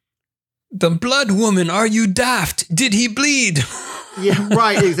 the blood woman, are you daft? Did he bleed? Yeah,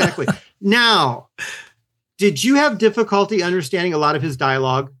 right. Exactly. Now, did you have difficulty understanding a lot of his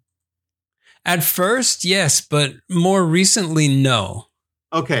dialogue? At first, yes, but more recently, no.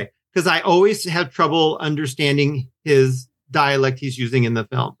 Okay, because I always have trouble understanding his dialect he's using in the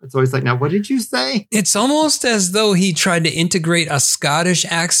film. It's always like, now, what did you say? It's almost as though he tried to integrate a Scottish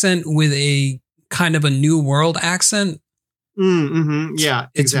accent with a kind of a New World accent. Mm-hmm. Yeah,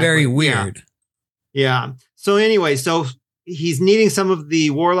 it's very weird. Yeah. So anyway, he's needing some of the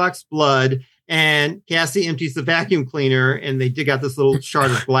Warlock's blood. And Cassie empties the vacuum cleaner and they dig out this little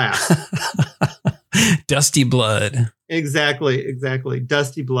shard of glass. Dusty blood. Exactly.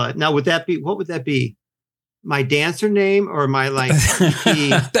 Dusty blood. Now, what would that be? My dancer name or my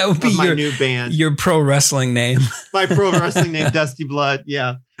that would be my new band? Your pro wrestling name. My pro wrestling name, Dusty Blood.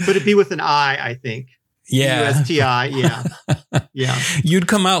 Yeah. But it'd be with an I think. Yeah. USTI. Yeah. Yeah. You'd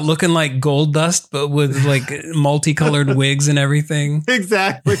come out looking like Gold Dust, but with like multicolored wigs and everything.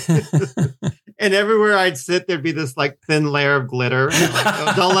 Exactly. And everywhere I'd sit, there'd be this like thin layer of glitter.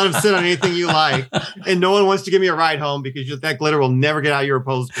 Like, don't let him sit on anything you like. And no one wants to give me a ride home because that glitter will never get out of your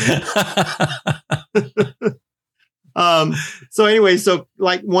upholstery. So anyway,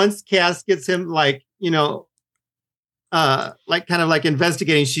 like once Cass gets him like kind of like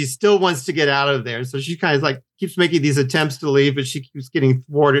investigating, she still wants to get out of there. So she kind of like keeps making these attempts to leave, but she keeps getting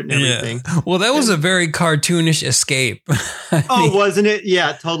thwarted and everything. Yeah. Well, that was a very cartoonish escape. Oh, wasn't it?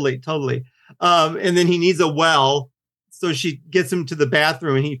 Yeah, totally. And then he needs a well. So she gets him to the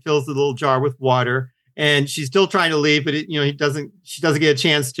bathroom and he fills the little jar with water and she's still trying to leave, but she doesn't get a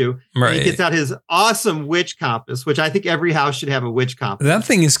chance to. Right. And he gets out his awesome witch compass, which I think every house should have a witch compass. That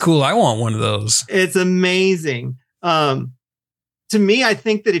thing is cool. I want one of those. It's amazing. To me, I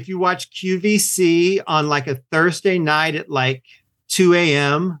think that if you watch QVC on like a Thursday night at like 2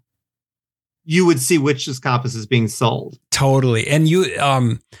 a.m., you would see witches' compasses being sold. Totally. And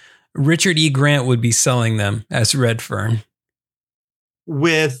Richard E. Grant would be selling them as Redfern.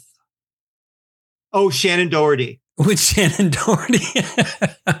 With, Shannon Doherty. With Shannon Doherty.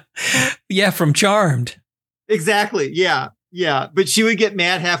 Yeah, from Charmed. Exactly. Yeah. Yeah. But she would get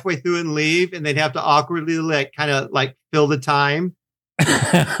mad halfway through and leave, and they'd have to awkwardly kind of fill the time.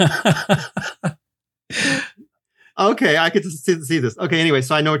 Okay, I could see this. Okay, anyway,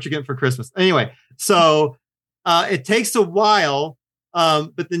 so I know what you're getting for Christmas. Anyway, so it takes a while,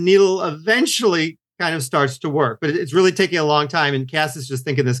 but the needle eventually kind of starts to work. But it's really taking a long time, and Cass is just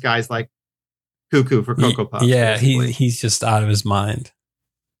thinking this guy's like cuckoo for Cocoa Puffs. Yeah, he's just out of his mind.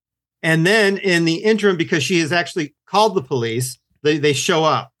 And then in the interim, because she has actually called the police, they show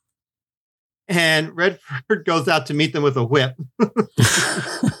up. And Redford goes out to meet them with a whip.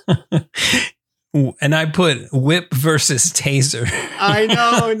 And I put whip versus taser. I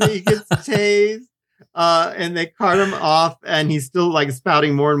know. And he gets tased. And they cart him off. And he's still like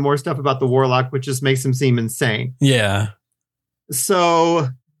spouting more and more stuff about the Warlock, which just makes him seem insane. Yeah. So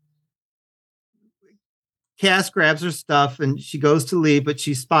Cass grabs her stuff and she goes to leave, but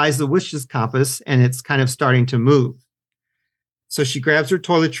she spies the witch's compass and it's kind of starting to move. So she grabs her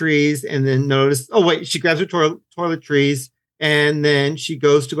toiletries and then she grabs her toiletries and then she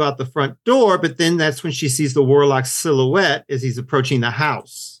goes to go out the front door. But then that's when she sees the Warlock's silhouette as he's approaching the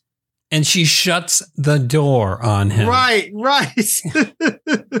house. And she shuts the door on him. Right.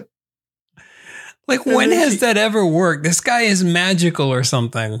 Like, when has that ever worked? This guy is magical or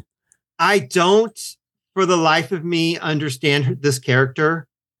something. I don't for the life of me understand this character,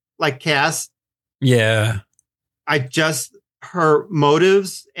 like Cass. Yeah. Her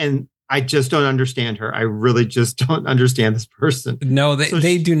motives, and I just don't understand her. I really just don't understand this person. No,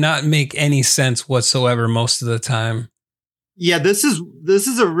 they do not make any sense whatsoever most of the time. Yeah, this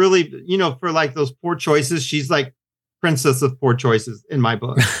is a really, for like those poor choices, she's like princess of poor choices in my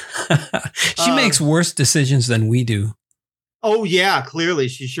book. She makes worse decisions than we do. Oh yeah, clearly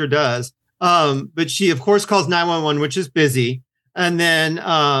she sure does. But she of course calls 911, which is busy. And then,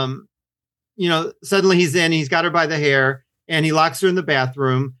 suddenly he's got her by the hair and he locks her in the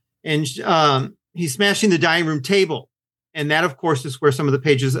bathroom and, he's smashing the dining room table. And that of course is where some of the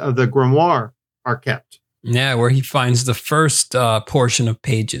pages of the grimoire are kept. Yeah, where he finds the first portion of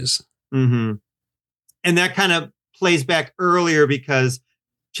pages. Mm-hmm. And that kind of plays back earlier because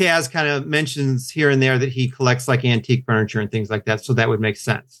Chaz kind of mentions here and there that he collects like antique furniture and things like that. So that would make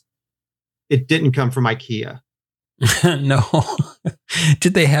sense. It didn't come from IKEA. No.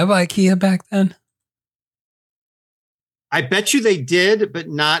 Did they have IKEA back then? I bet you they did, but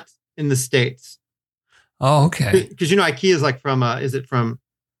not in the States. Oh, okay. Because, IKEA is like is it from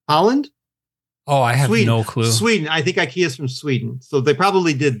Holland? Oh, I have Sweden. no clue. Sweden. I think IKEA is from Sweden. So they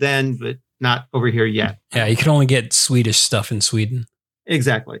probably did then, but not over here yet. Yeah, you can only get Swedish stuff in Sweden.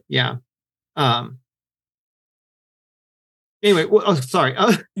 Exactly. Yeah. Anyway, sorry.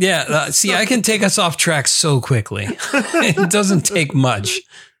 See, I can take us off track so quickly. It doesn't take much.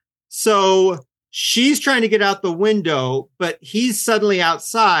 So she's trying to get out the window, but he's suddenly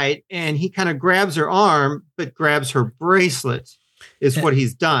outside and he kind of grabs her arm, but grabs her bracelet is what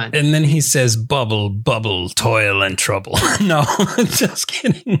he's done. And then he says, bubble, bubble, toil and trouble. No, just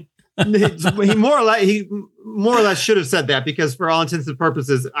kidding. He more or less should have said that because for all intents and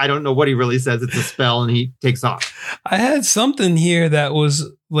purposes, I don't know what he really says. It's a spell and he takes off. I had something here that was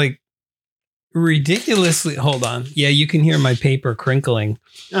like ridiculously. Hold on. Yeah, you can hear my paper crinkling.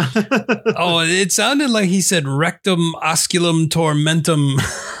 Oh, it sounded like he said rectum osculum tormentum.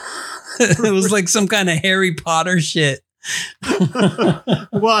 It was like some kind of Harry Potter shit.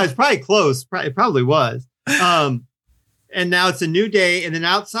 Well, it's probably close. It probably was. And now it's a new day. And then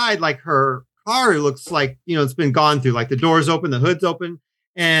outside, like her car looks like, it's been gone through. Like the door's open, the hood's open.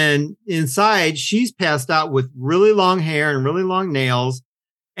 And inside, she's passed out with really long hair and really long nails.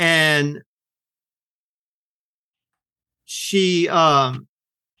 And she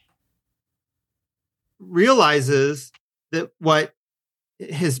realizes that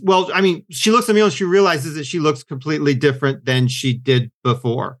she looks at me and she realizes that she looks completely different than she did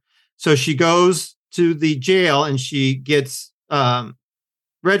before. So she goes to the jail and she gets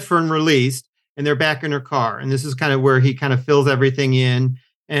Redfern released and they're back in her car. And this is kind of where he kind of fills everything in.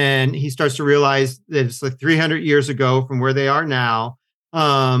 And he starts to realize that it's like 300 years ago from where they are now.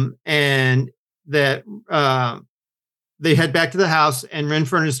 And that they head back to the house and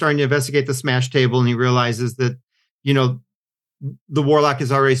Redfern is starting to investigate the smash table. And he realizes that, the Warlock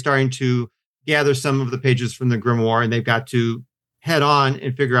is already starting to gather some of the pages from the grimoire and they've got to head on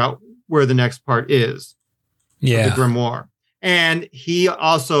and figure out where the next part is. Yeah. The grimoire. And he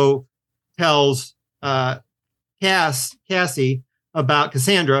also tells Cassandra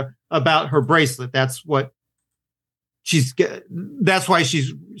about her bracelet. That's why she's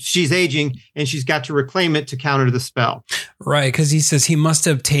aging and she's got to reclaim it to counter the spell. Right. Cause he says he must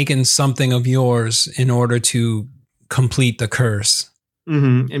have taken something of yours in order to complete the curse.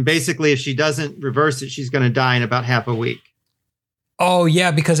 Mm-hmm. And basically if she doesn't reverse it, she's going to die in about half a week. Oh, yeah,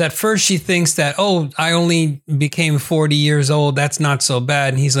 because at first she thinks that, I only became 40 years old. That's not so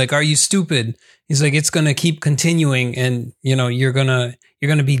bad. And he's like, are you stupid? He's like, it's going to keep continuing. And, you're going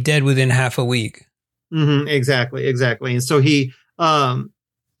to be dead within half a week. Mm-hmm, exactly. And so he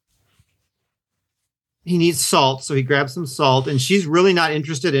needs salt. So he grabs some salt and she's really not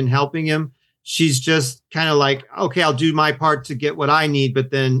interested in helping him. She's just kind of like, okay, I'll do my part to get what I need.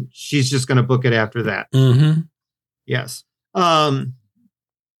 But then she's just going to book it after that. Mm-hmm. Yes. And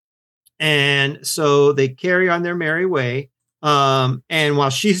so they carry on their merry way. And while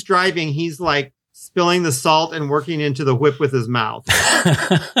she's driving, he's like spilling the salt and working into the whip with his mouth.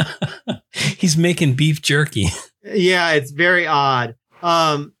 He's making beef jerky. Yeah, it's very odd.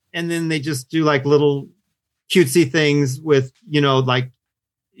 And then they just do like little cutesy things with, like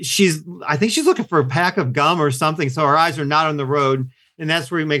I think she's looking for a pack of gum or something. So her eyes are not on the road. And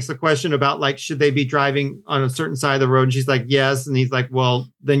that's where he makes the question about like, should they be driving on a certain side of the road? And she's like, yes. And he's like, well,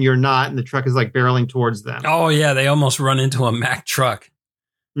 then you're not. And the truck is like barreling towards them. Oh yeah. They almost run into a Mack truck.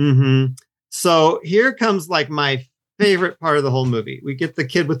 Mm-hmm. So here comes like my favorite part of the whole movie. We get the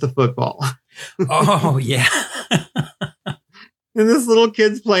kid with the football. Oh yeah. And this little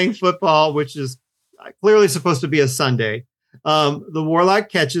kid's playing football, which is clearly supposed to be a Sunday. The Warlock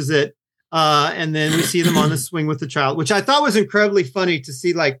catches it, and then we see them on the swing with the child, which I thought was incredibly funny to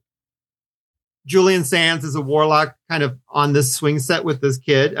see, like, Julian Sands as a Warlock kind of on this swing set with this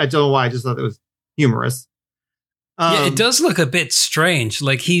kid. I don't know why. I just thought it was humorous. Yeah, it does look a bit strange.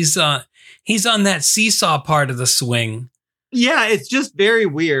 Like he's on that seesaw part of the swing. Yeah, it's just very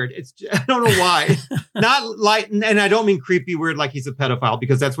weird. I don't know why. Not like, and I don't mean creepy weird like he's a pedophile,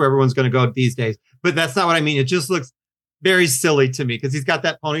 because that's where everyone's going to go these days. But that's not what I mean. It just looks very silly to me because he's got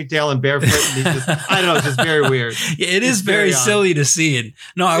that ponytail and barefoot. And he's just, I don't know, it's just very weird. Yeah, it is very silly to see it.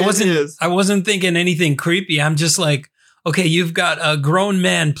 No, I wasn't thinking anything creepy. I'm just like, okay, you've got a grown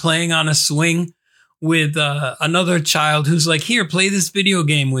man playing on a swing with another child who's like, here, play this video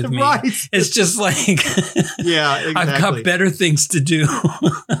game with me. Right. It's just like, yeah, exactly. I've got better things to do.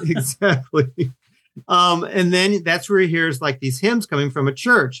 Exactly. And then that's where he hears like these hymns coming from a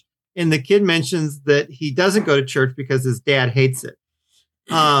church. And the kid mentions that he doesn't go to church because his dad hates it.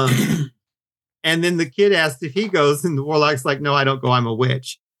 And then the kid asks if he goes, and the Warlock's like, no, I don't go. I'm a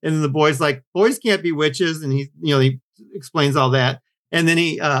witch. And then the boy's like, boys can't be witches. And he explains all that. And then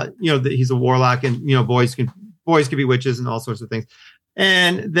he, that he's a Warlock, and, boys can be witches and all sorts of things.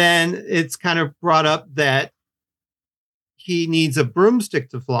 And then it's kind of brought up that he needs a broomstick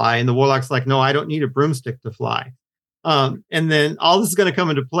to fly. And the Warlock's like, no, I don't need a broomstick to fly. And then all this is going to come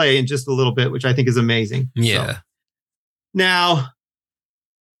into play in just a little bit, which I think is amazing. Yeah. So, now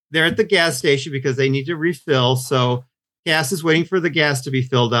they're at the gas station because they need to refill. So Cass is waiting for the gas to be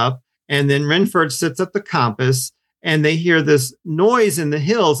filled up. And then Renford sits up the compass, and they hear this noise in the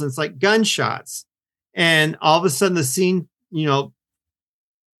hills, and it's like gunshots. And all of a sudden the scene,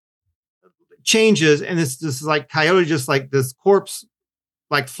 changes, and it's just like Coyote, just like this corpse,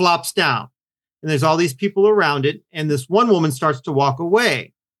 like flops down. And there's all these people around it. And this one woman starts to walk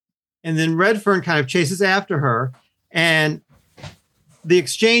away. And then Redfern kind of chases after her. And the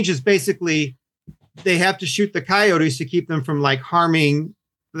exchange is basically they have to shoot the coyotes to keep them from like harming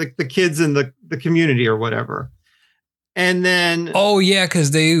the kids in the community or whatever. And then, oh yeah,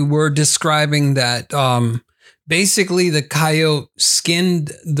 because they were describing that basically the coyote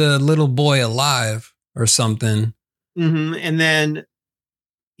skinned the little boy alive or something. Mm-hmm. And then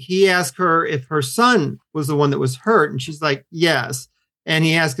he asked her if her son was the one that was hurt, and she's like, yes. And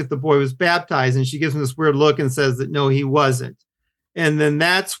he asked if the boy was baptized, and she gives him this weird look and says that no, he wasn't. And then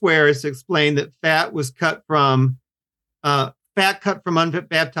that's where it's explained that fat cut from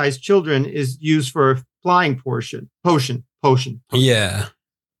unbaptized children is used for a flying potion. Yeah.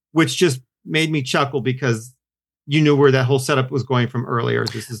 Which just made me chuckle because you knew where that whole setup was going from earlier.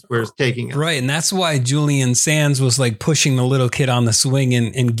 This is where it's taking it. Right. And that's why Julian Sands was like pushing the little kid on the swing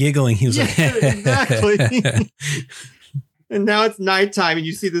and giggling. He was like, exactly. And now it's nighttime, and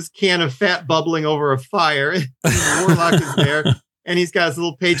you see this can of fat bubbling over a fire. And the Warlock is there, and he's got his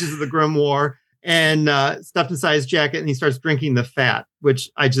little pages of the grimoire and stuffed inside his jacket, and he starts drinking the fat, which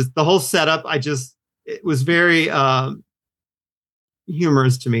the whole setup, it was very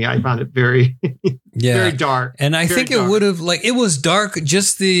humorous to me. I found it very, very dark. And I think it would have it was dark,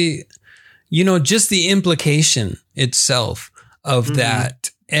 just the implication itself of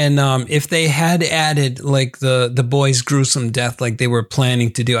that. And if they had added like the boy's gruesome death, like they were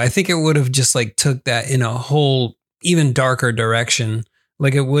planning to do, I think it would have just like took that in a whole even darker direction.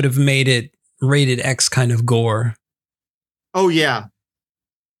 Like it would have made it rated X kind of gore. Oh yeah.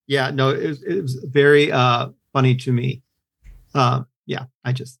 Yeah, no, it was very funny to me. Yeah,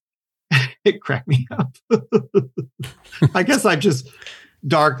 it cracked me up. I guess I'm just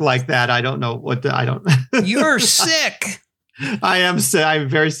dark like that. I don't know You're sick. I am sick. I'm a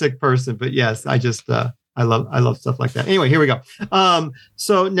very sick person, but yes, I love stuff like that. Anyway, here we go.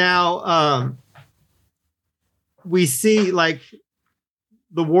 So now we see like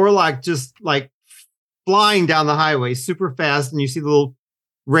the Warlock just like flying down the highway super fast, and you see the little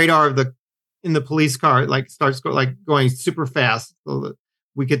radar in the police car, like starts going super fast. So that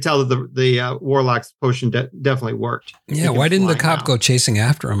we could tell that the Warlock's potion definitely worked. Yeah. Why didn't the cop go chasing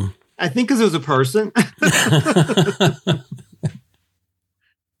after him? I think because it was a person.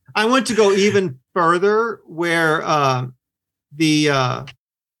 I want to go even further where the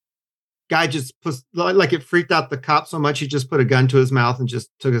guy just it freaked out the cop so much he just put a gun to his mouth and just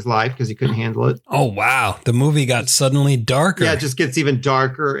took his life because he couldn't handle it. Oh, wow. The movie got suddenly darker. Yeah, it just gets even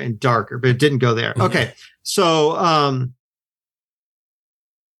darker and darker, but it didn't go there. Okay. So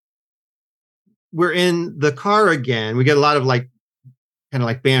we're in the car again. We get a lot of kind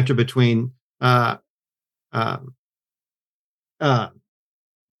of banter between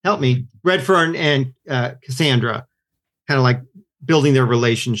help me, Redfern and Cassandra, kind of building their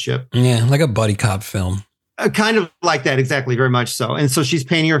relationship. Yeah, like a buddy cop film. Kind of like that, exactly, very much so. And so she's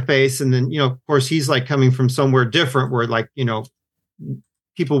painting her face, and then, of course, he's like coming from somewhere different where, like,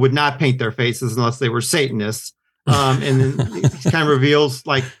 people would not paint their faces unless they were Satanists. And then he kind of reveals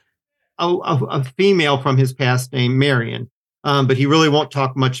like a female from his past named Marion. But he really won't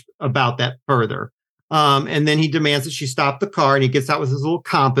talk much about that further. And then he demands that she stop the car, and he gets out with his little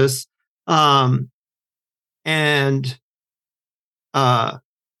compass.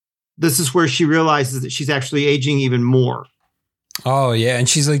 This is where she realizes that she's actually aging even more. Oh yeah, and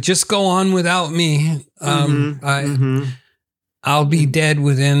she's like, "Just go on without me. I'll be dead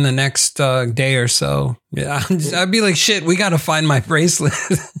within the next day or so." Yeah, I'd be like, "Shit, we got to find my bracelet."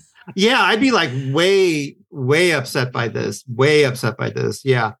 Yeah, I'd be like way upset by this. Way upset by this.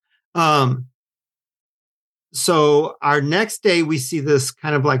 Yeah. So our next day, we see this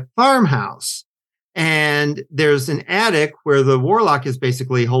kind of like farmhouse. And there's an attic where the Warlock is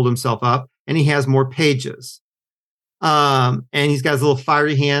basically holed himself up, and he has more pages. And he's got his little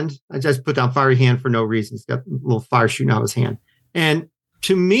fiery hand. I just put down fiery hand for no reason. He's got a little fire shooting out of his hand. And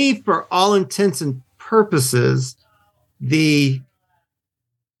to me, for all intents and purposes, the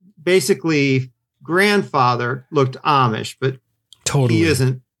basically grandfather looked Amish, but totally he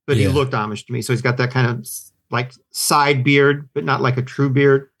isn't. But he looked Amish to me. So he's got that kind of like side beard, but not like a true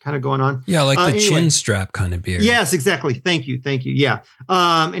beard kind of going on. Yeah, like the chin strap kind of beard. Yes, exactly. Thank you. Yeah.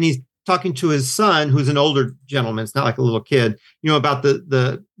 And he's talking to his son, who's an older gentleman. It's not like a little kid, about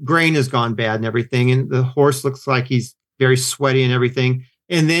the grain has gone bad and everything. And the horse looks like he's very sweaty and everything.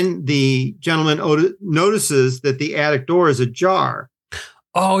 And then the gentleman notices that the attic door is ajar.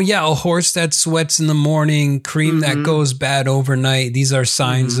 Oh, yeah. A horse that sweats in the morning, cream that goes bad overnight. These are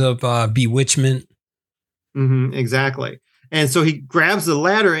signs of bewitchment. Exactly. And so he grabs the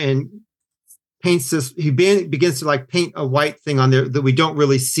ladder and paints this. He begins to like paint a white thing on there that we don't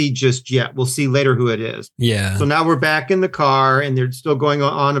really see just yet. We'll see later who it is. Yeah. So now we're back in the car, and they're still going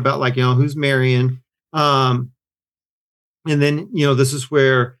on about like, who's Marion. And then, this is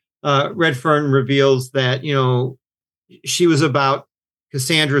where Redfern reveals that, she was about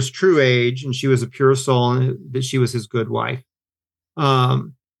Cassandra's true age, and she was a pure soul, and that she was his good wife.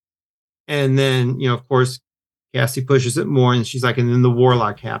 And then, of course, Cassie pushes it more, and she's like, and then the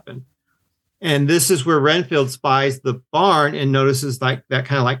Warlock happened. And this is where Renfield spies the barn and notices like that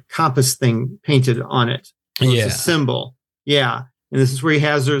kind of like compass thing painted on it. So it's a symbol. Yeah. And this is where he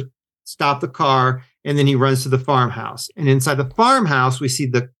has her stop the car, and then he runs to the farmhouse. And inside the farmhouse, we see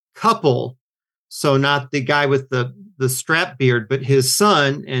the couple. So not the guy with the strap beard, but his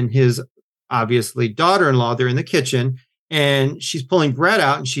son and his obviously daughter-in-law. They're in the kitchen. And she's pulling bread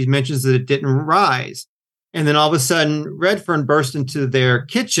out, and she mentions that it didn't rise. And then all of a sudden, Redfern bursts into their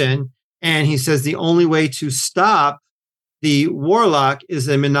kitchen, and he says the only way to stop the Warlock is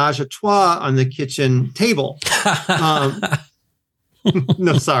a menage a trois on the kitchen table.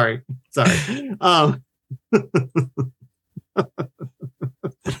 No, sorry.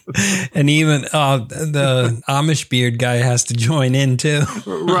 And even the Amish beard guy has to join in too.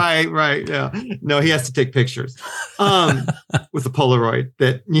 Right. Yeah. No, he has to take pictures with a Polaroid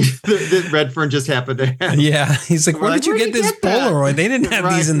that Redfern just happened to have. Yeah. He's like, where did you get this Polaroid? They didn't have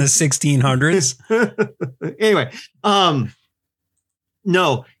these in the 1600s. Anyway,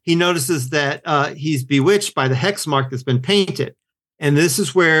 no, he notices that he's bewitched by the hex mark that's been painted. And this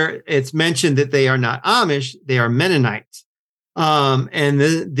is where it's mentioned that they are not Amish, they are Mennonites. And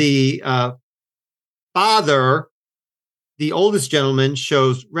the father, the oldest gentleman,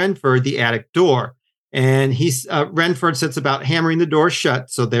 shows Renford the attic door, and Renford sets about hammering the door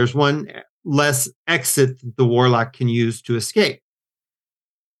shut. So there's one less exit that the Warlock can use to escape.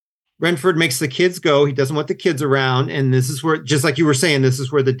 Renford makes the kids go. He doesn't want the kids around. And this is where, just like you were saying, this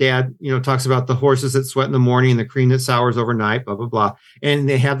is where the dad, talks about the horses that sweat in the morning and the cream that sours overnight, blah, blah, blah. And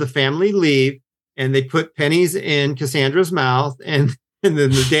they have the family leave. And they put pennies in Cassandra's mouth, and then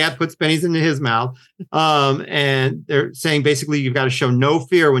the dad puts pennies into his mouth. And they're saying basically you've got to show no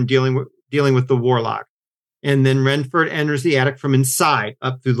fear when dealing with the Warlock. And then Renford enters the attic from inside,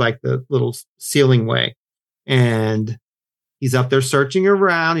 up through like the little ceiling way. And he's up there searching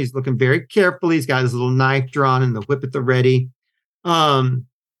around. He's looking very carefully. He's got his little knife drawn and the whip at the ready. And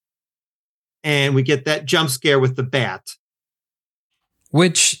we get that jump scare with the bat.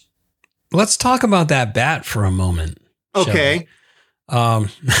 Which... let's talk about that bat for a moment. Okay. That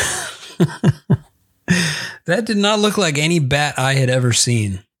did not look like any bat I had ever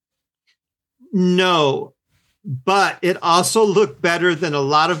seen. No, but it also looked better than a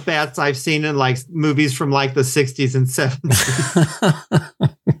lot of bats I've seen in like movies from like the 60s and 70s.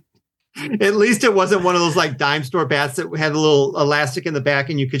 At least it wasn't one of those like dime store bats that had a little elastic in the back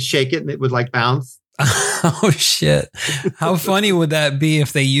and you could shake it and it would like bounce. Oh shit. How funny would that be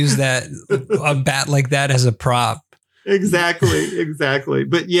if they used a bat like that as a prop? Exactly.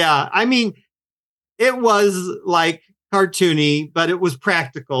 But yeah, I mean, it was like cartoony, but it was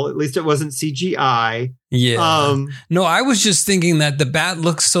practical. At least it wasn't CGI. Yeah. No, I was just thinking that the bat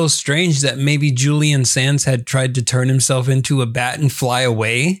looks so strange that maybe Julian Sands had tried to turn himself into a bat and fly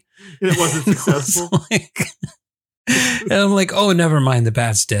away. And it wasn't successful. And I'm like, oh, never mind. The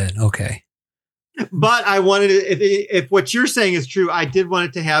bat's dead. Okay. But I wanted to, if what you're saying is true, I did want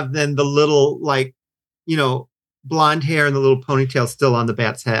it to have then the little, like, blonde hair and the little ponytail still on the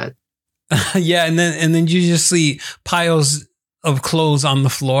bat's head. Yeah, and then you just see piles of clothes on the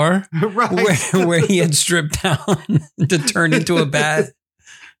floor, right? Where he had stripped down to turn into a bat.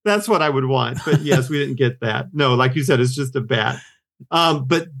 That's what I would want, but yes, we didn't get that. No, like you said, it's just a bat.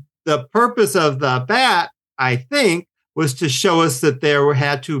 But the purpose of the bat, I think, was to show us that there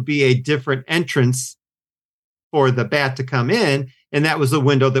had to be a different entrance for the bat to come in, and that was the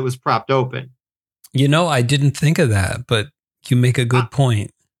window that was propped open. I didn't think of that, but you make a good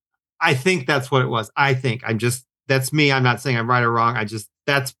point. I think that's what it was. That's me. I'm not saying I'm right or wrong.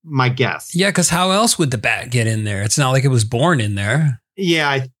 That's my guess. Yeah, because how else would the bat get in there? It's not like it was born in there.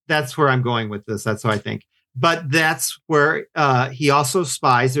 Yeah, that's where I'm going with this. That's what I think. But that's where he also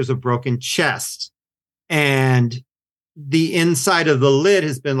spies there's a broken chest. And the inside of the lid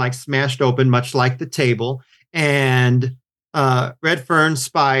has been like smashed open, much like the table. And Redfern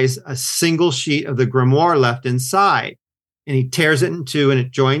spies a single sheet of the grimoire left inside. And he tears it in two and it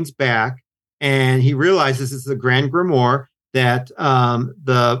joins back. And he realizes it's the Grand Grimoire that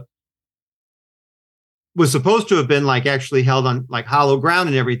was supposed to have been like actually held on like hollow ground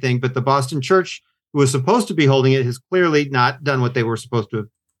and everything. But the Boston Church, who was supposed to be holding it, has clearly not done what they were supposed to have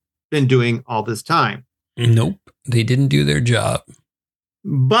been doing all this time. Nope. They didn't do their job.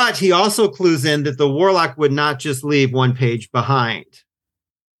 But he also clues in that the Warlock would not just leave one page behind.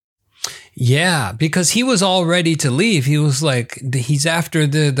 Yeah, because he was all ready to leave. He was like, he's after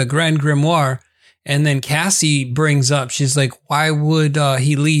the Grand Grimoire. And then Cassie brings up, she's like, why would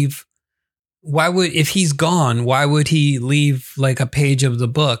he leave? If he's gone, why would he leave like a page of the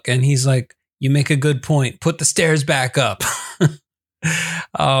book? And he's like, you make a good point. Put the stairs back up.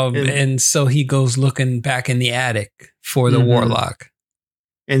 And so he goes looking back in the attic for the Warlock.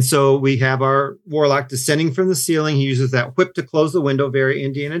 And so we have our Warlock descending from the ceiling. He uses that whip to close the window, very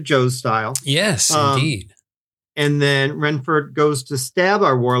Indiana Jones style. Yes, indeed. And then Renford goes to stab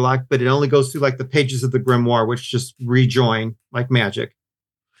our Warlock, but it only goes through like the pages of the grimoire, which just rejoin like magic.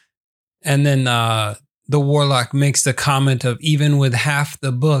 And then the Warlock makes the comment of, even with half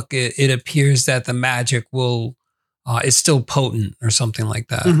the book, it appears that the magic is still potent or something like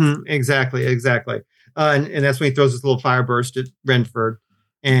that. Mm-hmm. Exactly. And that's when he throws this little fire burst at Renford.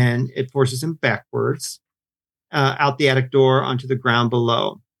 And it forces him backwards out the attic door onto the ground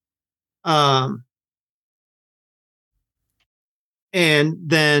below. And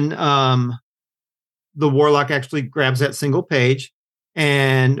then the Warlock actually grabs that single page,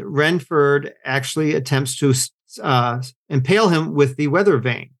 and Renford actually attempts to impale him with the weather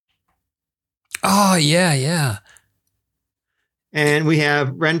vane. Oh, yeah. And we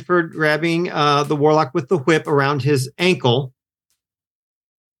have Renford grabbing the Warlock with the whip around his ankle.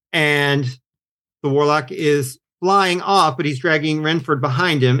 And the Warlock is flying off, but he's dragging Renford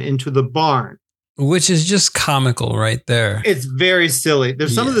behind him into the barn. Which is just comical right there. It's very silly.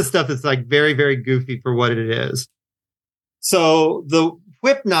 There's some of the stuff that's like very, very goofy for what it is. So the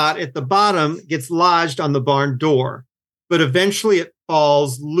whip knot at the bottom gets lodged on the barn door, but eventually it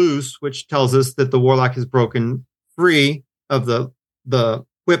falls loose, which tells us that the Warlock has broken free of the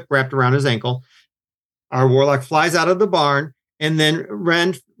whip wrapped around his ankle. Our Warlock flies out of the barn. And then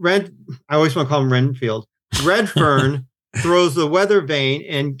I always want to call him Renfield. Redfern throws the weather vane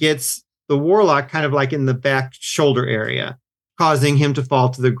and gets the Warlock kind of like in the back shoulder area, causing him to fall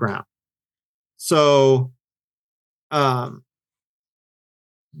to the ground. So they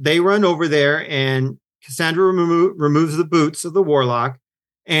run over there, and Cassandra removes the boots of the Warlock.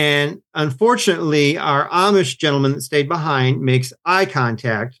 And unfortunately, our Amish gentleman that stayed behind makes eye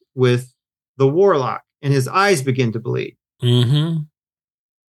contact with the Warlock, and his eyes begin to bleed. Mm-hmm.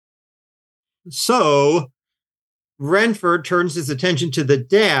 So Renford turns his attention to the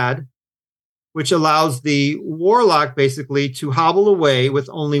dad, which allows the Warlock basically to hobble away with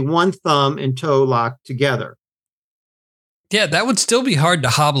only one thumb and toe locked together. Yeah, that would still be hard to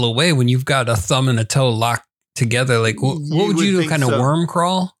hobble away when you've got a thumb and a toe locked together. Like, what would you do? Kind of worm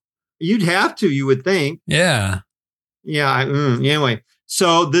crawl? You'd have to, you would think. Yeah. Yeah. Anyway,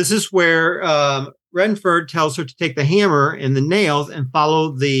 So this is where Renford tells her to take the hammer and the nails and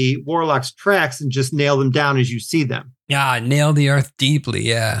follow the Warlock's tracks and just nail them down as you see them. Yeah, nail the earth deeply,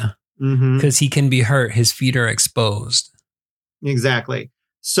 yeah. Because he can be hurt. His feet are exposed. Exactly.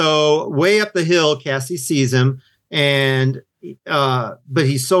 So way up the hill, Cassie sees him, and but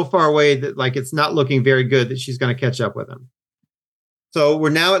he's so far away that like it's not looking very good that she's going to catch up with him. So we're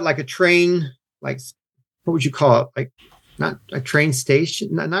now at like a train, like what would you call it? Like not a train station,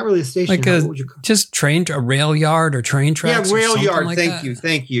 not really a station. Like just a rail yard or train tracks. Yeah, rail yard. Like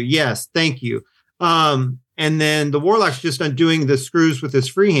thank you. Yes, thank you. And then the Warlock's just undoing the screws with his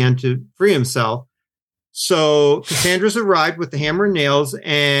free hand to free himself. So Cassandra's arrived with the hammer and nails,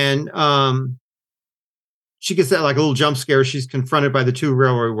 and she gets that like a little jump scare. She's confronted by the two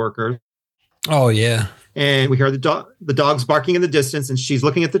railroad workers. Oh, yeah. And we hear the dogs barking in the distance, and she's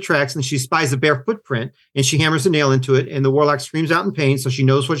looking at the tracks, and she spies a bare footprint, and she hammers a nail into it, and the Warlock screams out in pain, so she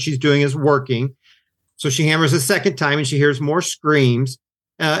knows what she's doing is working. So she hammers a second time, and she hears more screams.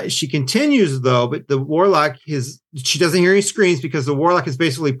 She continues, though, but the Warlock she doesn't hear any screams because the Warlock has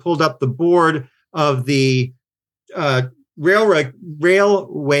basically pulled up the board of the railway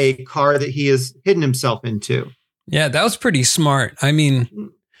car that he has hidden himself into. Yeah, that was pretty smart. I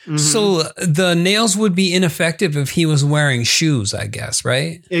mean, so the nails would be ineffective if he was wearing shoes, I guess,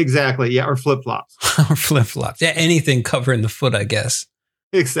 right? Exactly. Yeah, or flip-flops. Or flip-flops. Yeah, anything covering the foot, I guess.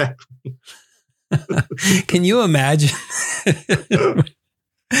 Exactly. Can you imagine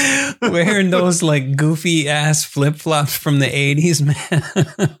wearing those like goofy ass flip-flops from the 80s,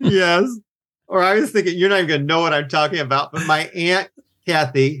 man? Yes. Or I was thinking, you're not even going to know what I'm talking about, but my Aunt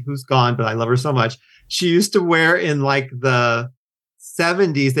Kathy, who's gone, but I love her so much, she used to wear in like the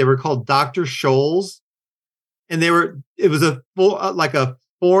 70s, they were called Dr. Scholl's, and it was a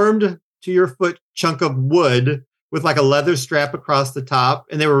formed to your foot chunk of wood with like a leather strap across the top,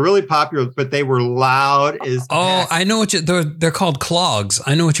 and they were really popular, but they were loud as heck. I know what they're called clogs.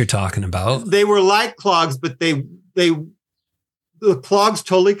 I know what you're talking about. They were like clogs, but the clogs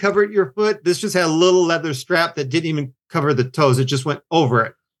totally covered your foot. This just had a little leather strap that didn't even cover the toes. It just went over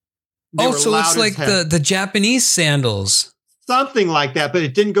it. So it's like the Japanese sandals. Something like that, but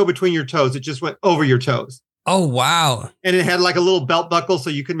it didn't go between your toes. It just went over your toes. Oh, wow. And it had like a little belt buckle so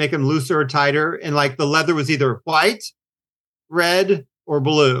you could make them looser or tighter. And like the leather was either white, red, or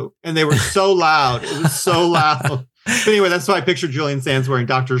blue. And they were so loud. It was so loud. But anyway, that's why I pictured Julian Sands wearing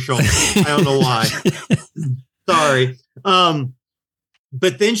Dr. Scholl's. I don't know why. Sorry.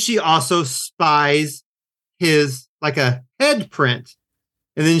 But then she also spies his like a head print.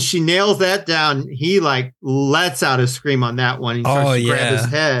 And then she nails that down. He like lets out a scream on that one. He starts to grab his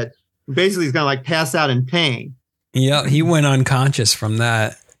head. Basically, he's going to like pass out in pain. Yeah, he went unconscious from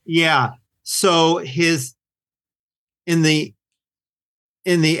that. Yeah. So in the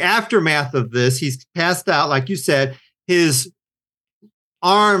aftermath of this, he's passed out. Like you said, his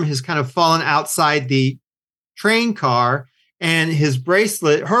arm has kind of fallen outside the train car, and her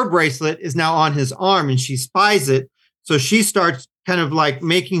bracelet is now on his arm, and she spies it. So she starts kind of like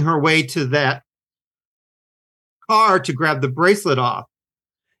making her way to that car to grab the bracelet off.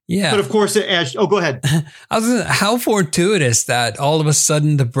 Yeah. But of course, go ahead. How fortuitous that all of a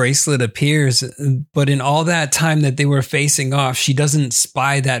sudden the bracelet appears, but in all that time that they were facing off, she doesn't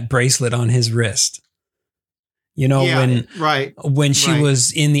spy that bracelet on his wrist. You know, when she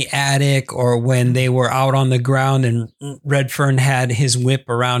was in the attic or when they were out on the ground and Redfern had his whip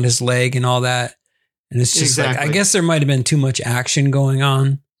around his leg and all that. And it's just like, I guess there might have been too much action going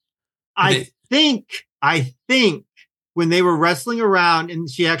on. I think when they were wrestling around and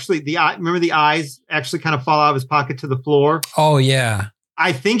she actually, remember the eyes actually kind of fall out of his pocket to the floor? Oh, yeah.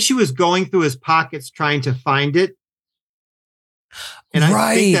 I think she was going through his pockets trying to find it. And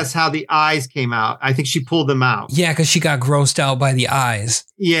I think that's how the eyes came out. I think she pulled them out. Yeah, because she got grossed out by the eyes.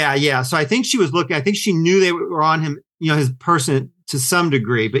 Yeah. So I think she was looking. I think she knew they were on him, his person to some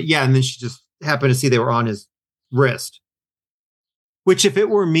degree. But yeah, and then she just happened to see they were on his wrist. Which if it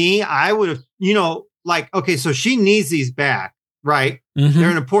were me, I would have, okay, so she needs these back, right? Mm-hmm.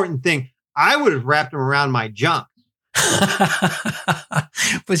 They're an important thing. I would have wrapped them around my junk.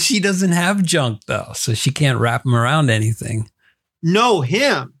 But she doesn't have junk, though, so she can't wrap them around anything. No,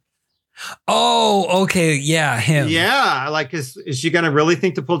 him. Oh, okay. Yeah, him. Yeah. Like, is she going to really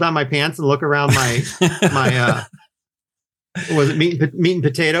think to pull down my pants and look around my was it meat and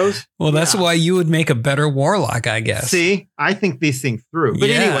potatoes? Well, that's why you would make a better Warlock, I guess. See, I think these things through. But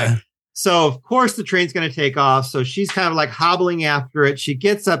anyway, so of course the train's going to take off. So she's kind of like hobbling after it. She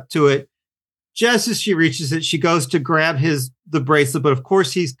gets up to it. Just as she reaches it, she goes to grab the bracelet. But of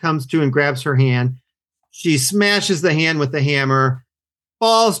course he comes to and grabs her hand. She smashes the hand with the hammer.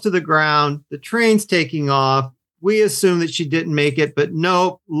 falls to the ground. The train's taking off. We assume that she didn't make it, but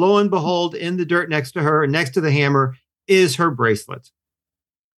no, lo and behold, in the dirt next to her, next to the hammer, is her bracelet.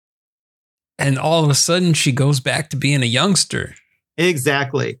 And all of a sudden, she goes back to being a youngster.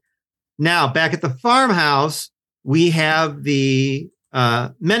 Exactly. Now, back at the farmhouse, we have the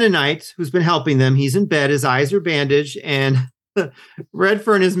Mennonite who's been helping them. He's in bed. His eyes are bandaged. And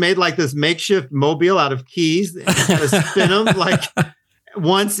Redfern has made like this makeshift mobile out of keys. And he's got to spin them like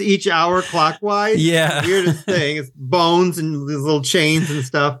once each hour clockwise. Yeah. Weirdest thing. It's bones and these little chains and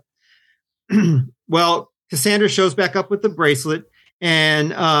stuff. Well, Cassandra shows back up with the bracelet.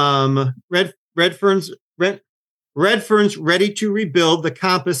 And Redfern's ready to rebuild the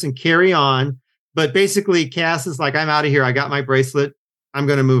compass and carry on. But basically, Cass is like, I'm out of here. I got my bracelet. I'm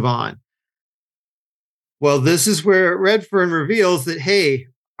going to move on. Well, this is where Redfern reveals that, hey,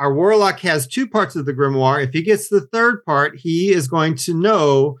 our Warlock has 2 parts of the grimoire. If he gets the 3rd part, he is going to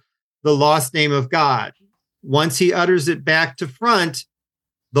know the lost name of God. Once he utters it back to front,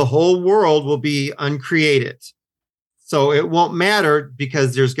 the whole world will be uncreated. So it won't matter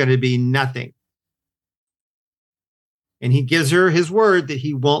because there's going to be nothing. And he gives her his word that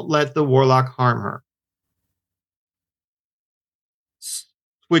he won't let the Warlock harm her.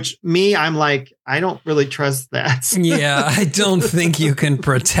 Which I'm like, I don't really trust that. Yeah, I don't think you can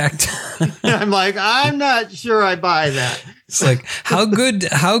protect. I'm like, I'm not sure I buy that. It's like, how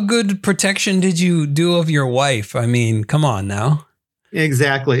good protection did you do of your wife? I mean, come on now.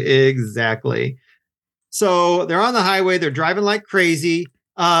 Exactly. So they're on the highway. They're driving like crazy.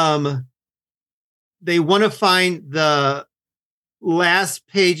 They want to find the last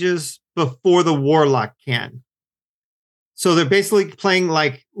pages before the Warlock can. So they're basically playing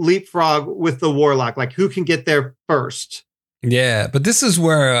like leapfrog with the Warlock, like who can get there first. Yeah, but this is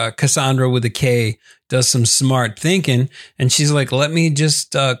where Cassandra with a K does some smart thinking. And she's like, let me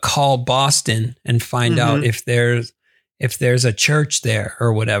just call Boston and find out if there's a church there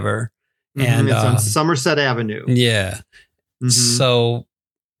or whatever. And it's on Somerset Avenue. Yeah. So,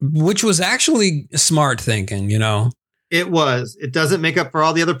 which was actually smart thinking, you know? It was. It doesn't make up for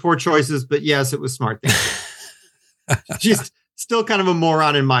all the other poor choices, but yes, it was smart thinking. She's still kind of a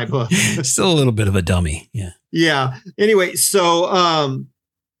moron in my book. Still a little bit of a dummy. Yeah. Yeah. Anyway, so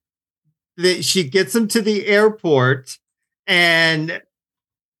she gets him to the airport, and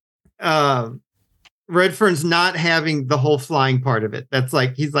Redfern's not having the whole flying part of it. That's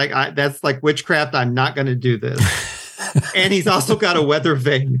like, he's like, that's like witchcraft. I'm not going to do this. And he's also got a weather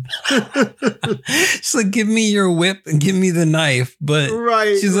vane. She's like, give me your whip and give me the knife. But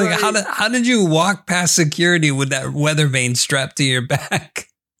she's like, how did you walk past security with that weather vane strapped to your back?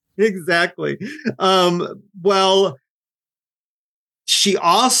 Exactly. Well, she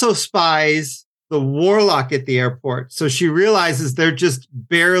also spies the Warlock at the airport. So she realizes they're just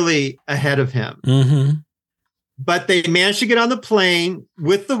barely ahead of him. Mm-hmm. But they managed to get on the plane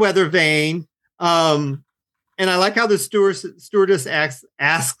with the weather vane. And I like how the stewardess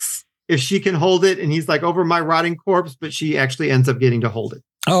asks if she can hold it. And he's like, over my rotting corpse. But she actually ends up getting to hold it.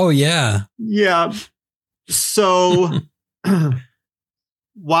 Oh, yeah. Yeah. So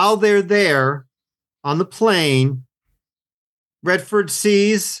while they're there on the plane, Redford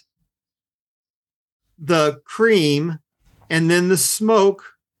sees the cream and then the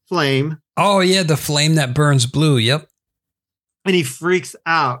smoke flame. Oh, yeah. The flame that burns blue. Yep. And he freaks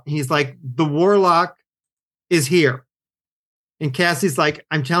out. He's like, the Warlock is here. And Cassie's like,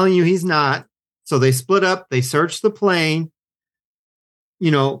 I'm telling you, he's not. So they split up. They search the plane.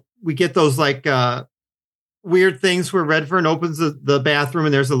 You know, we get those like weird things where Redfern opens the bathroom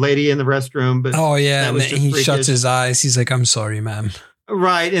and there's a lady in the restroom. But oh, yeah. And he shuts his eyes. He's like, I'm sorry, ma'am.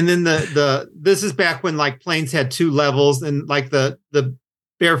 Right. And then this is back when like planes had 2 levels, and like the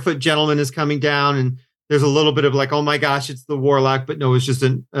barefoot gentleman is coming down, and there's a little bit of like, oh my gosh, it's the Warlock. But no, it's just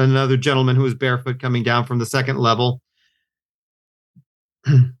another gentleman who is barefoot coming down from the 2nd level.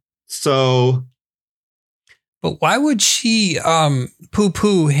 So. But why would she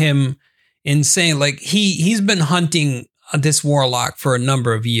poo-poo him in saying, like, he's been hunting this Warlock for a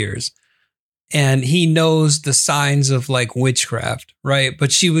number of years, and he knows the signs of like witchcraft, right?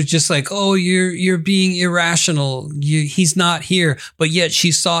 But she was just like, oh, you're being irrational. He's not here. But yet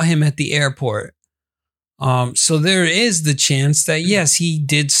she saw him at the airport. So there is the chance that, yes, he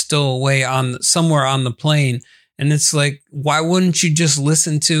did stow away somewhere on the plane. And it's like, why wouldn't you just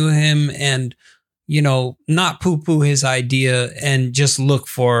listen to him and, you know, not poo-poo his idea and just look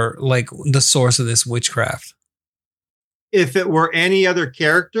for like the source of this witchcraft? If it were any other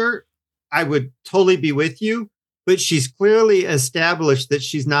character, I would totally be with you. But she's clearly established that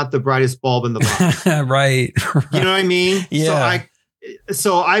she's not the brightest bulb in the box. Right. You know what I mean? Yeah. So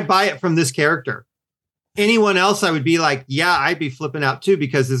So I buy it from this character. Anyone else, I would be like, yeah, I'd be flipping out too,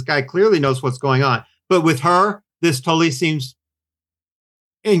 because this guy clearly knows what's going on. But with her, this totally seems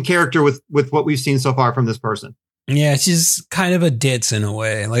in character with what we've seen so far from this person. Yeah, she's kind of a ditz in a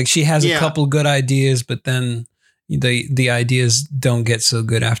way. Like she has a couple good ideas, but then the ideas don't get so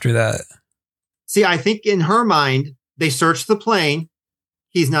good after that. See, I think in her mind, they searched the plane.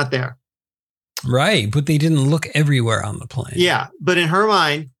 He's not there. Right, but they didn't look everywhere on the plane. Yeah, but in her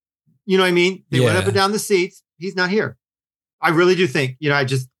mind, you know what I mean? They went up and down the seats. He's not here. I really do think, I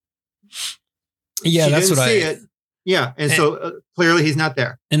just... Yeah, that's what see it. Yeah, and so clearly he's not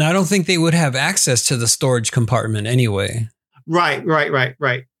there. And I don't think they would have access to the storage compartment anyway. Right.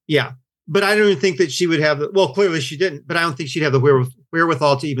 Yeah. But I don't even think that she would have... Well, clearly she didn't, but I don't think she'd have the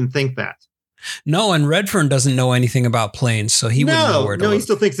wherewithal to even think that. No, and Redfern doesn't know anything about planes, so he wouldn't know where to look. He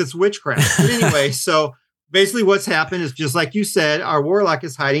still thinks it's witchcraft. But anyway, so basically what's happened is just like you said, our Warlock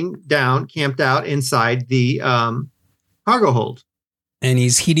is hiding down, camped out inside the cargo hold. And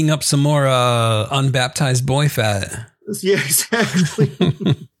he's heating up some more unbaptized boy fat. Yeah, exactly.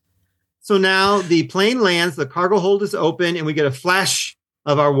 So now the plane lands, the cargo hold is open, and we get a flash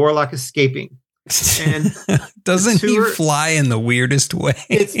of our Warlock escaping. And doesn't he fly in the weirdest way?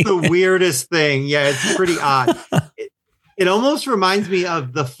 It's the weirdest thing. Yeah, it's pretty odd. It almost reminds me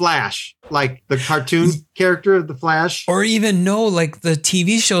of The Flash, like the cartoon character of The Flash. Or even like the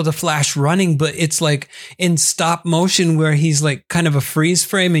TV show The Flash running, but it's like in stop motion where he's like kind of a freeze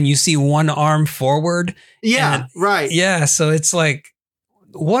frame and you see one arm forward. Yeah, right. Yeah, so it's like,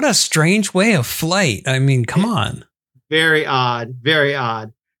 what a strange way of flight. I mean, come on. Very odd. Very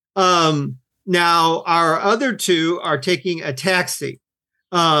odd. Now, our other two are taking a taxi,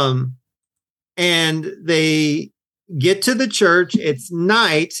 and they get to the church. It's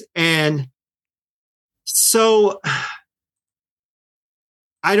night, and so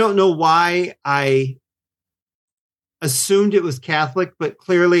I don't know why I assumed it was Catholic, but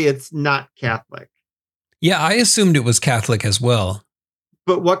clearly it's not Catholic. Yeah, I assumed it was Catholic as well.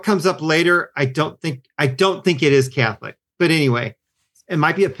 But what comes up later, I don't think it is Catholic. But anyway. It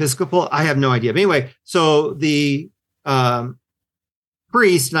might be Episcopal. I have no idea. But anyway, so the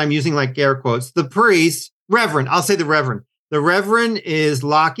priest, and I'm using like air quotes, the priest, Reverend, I'll say the Reverend. The Reverend is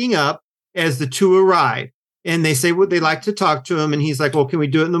locking up as the two arrive. And they say, would they like to talk to him? And he's like, well, can we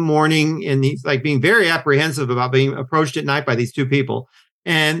do it in the morning? And he's like being very apprehensive about being approached at night by these two people.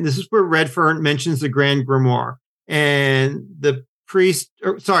 And this is where Redfern mentions the Grand Grimoire. And the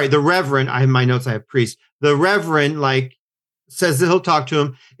Reverend, I have my notes, I have priest. The Reverend, says that he'll talk to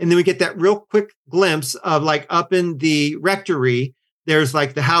him. And then we get that real quick glimpse of up in the rectory, there's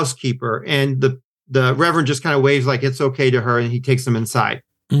the housekeeper, and the Reverend just kind of waves it's okay to her, and he takes them inside.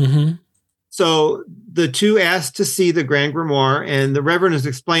 Mm-hmm. So the two asked to see the Grand Grimoire, and the Reverend has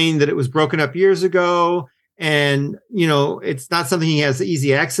explained that it was broken up years ago. And, it's not something he has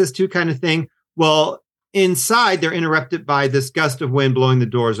easy access to, kind of thing. Well, inside they're interrupted by this gust of wind blowing the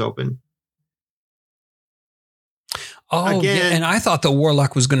doors open. Oh, again, yeah, and I thought the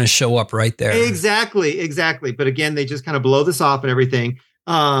Warlock was going to show up right there. Exactly. But again, they just kind of blow this off and everything.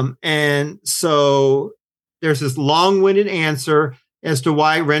 And so there's this long-winded answer as to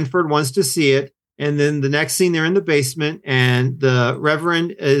why Renford wants to see it. And then the next scene, they're in the basement, and the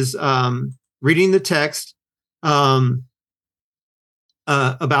Reverend is reading the text about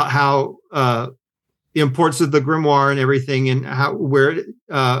how the importance of the grimoire and everything, and where it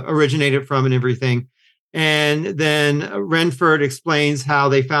originated from and everything. And then Renford explains how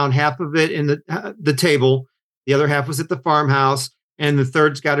they found half of it in the table. The other half was at the farmhouse. And the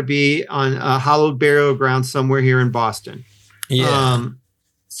third's got to be on a hallowed burial ground somewhere here in Boston. Yeah.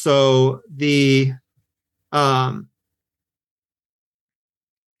 So the... and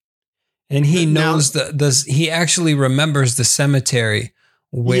he knows he actually remembers the cemetery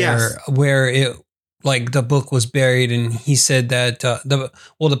where it... the book was buried, and he said that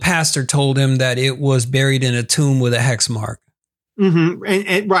the pastor told him that it was buried in a tomb with a hex mark. Mm-hmm.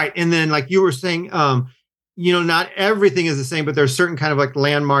 And right. And then you were saying, not everything is the same, but there's certain kind of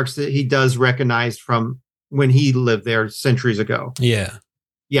landmarks that he does recognize from when he lived there centuries ago. Yeah.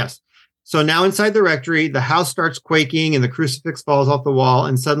 Yes. So now inside the rectory, the house starts quaking and the crucifix falls off the wall,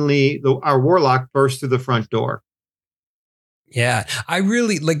 and suddenly our Warlock bursts through the front door. Yeah, I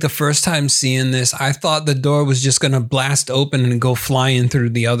really the first time seeing this, I thought the door was just going to blast open and go flying through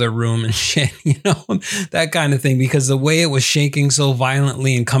the other room and shit, that kind of thing, because the way it was shaking so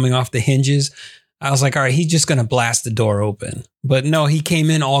violently and coming off the hinges, I was like, all right, he's just going to blast the door open. But no, he came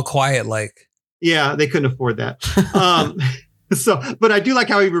in all quiet. Yeah, they couldn't afford that. So, but I do like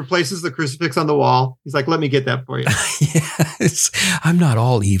how he replaces the crucifix on the wall. He's like, let me get that for you. Yes. I'm not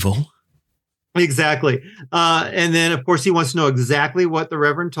all evil. Exactly. And then, of course, he wants to know exactly what the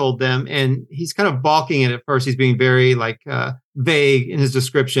Reverend told them. And he's kind of balking it at first. He's being very vague in his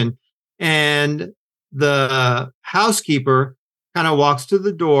description. And the housekeeper kind of walks to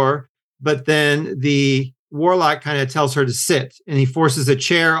the door, but then the Warlock kind of tells her to sit. And he forces a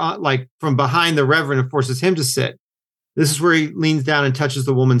chair from behind the Reverend and forces him to sit. This is where he leans down and touches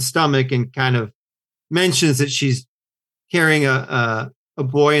the woman's stomach and kind of mentions that she's carrying a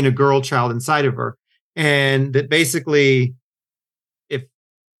boy and a girl child inside of her. And that basically, if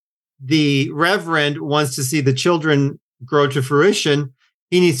the Reverend wants to see the children grow to fruition,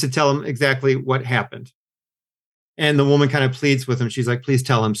 he needs to tell him exactly what happened. And the woman kind of pleads with him. She's like, please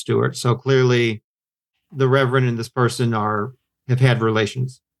tell him, Stuart. So clearly the Reverend and this person have had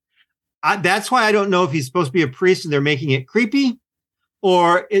relations. That's why I don't know if he's supposed to be a priest and they're making it creepy,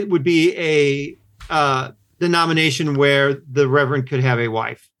 or it would be a denomination where the Reverend could have a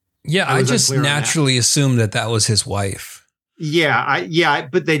wife. Yeah, I just naturally assumed that was his wife. Yeah,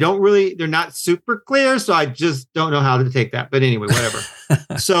 but they're not super clear, so I just don't know how to take that. But anyway, whatever.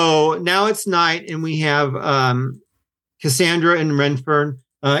 So now it's night, and we have Cassandra and Redfern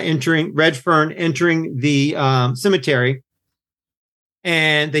entering the cemetery.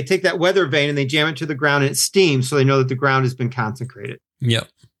 And they take that weather vane and they jam it to the ground, and it steams, so they know that the ground has been consecrated. Yep.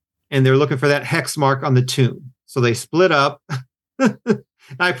 And they're looking for that hex mark on the tomb. So they split up.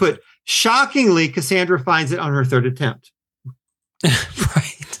 I put, shockingly, Cassandra finds it on her third attempt.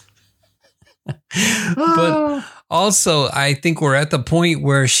 Right. But also, I think we're at the point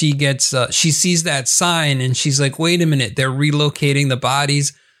where she sees that sign and she's like, wait a minute, they're relocating the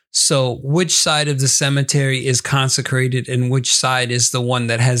bodies. So which side of the cemetery is consecrated and which side is the one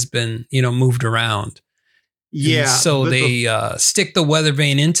that has been, moved around? Yeah. And so they stick the weather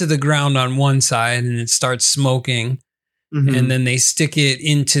vane into the ground on one side and it starts smoking. Mm-hmm. And then they stick it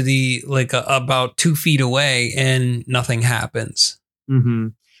into the about 2 feet away and nothing happens. Mm-hmm.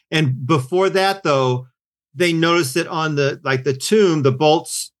 And before that, though, they notice that on the tomb, the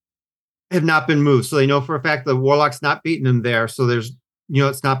bolts have not been moved. So they know for a fact the Warlock's not beating them there. So there's,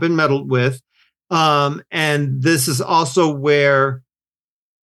 it's not been meddled with. And this is also where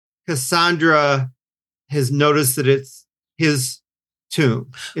Cassandra has noticed that it's his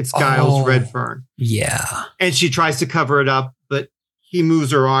tomb. It's Giles Redfern. Yeah. And she tries to cover it up, but he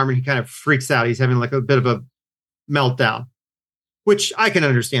moves her arm and he kind of freaks out. He's having like a bit of a meltdown, which I can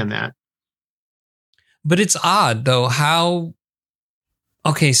understand that. But it's odd though, how,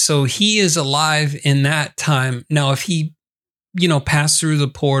 okay, so he is alive in that time. Now, if he, passed through the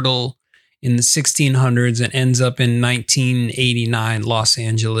portal in the 1600s and ends up in 1989, Los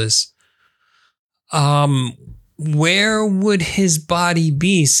Angeles, where would his body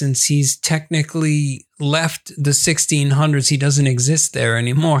be since he's technically left the 1600s? He doesn't exist there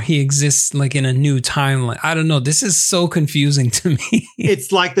anymore. He exists like in a new timeline. I don't know. This is so confusing to me.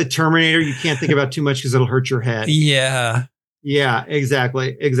 It's like the Terminator. You can't think about too much because it'll hurt your head. Yeah. Yeah,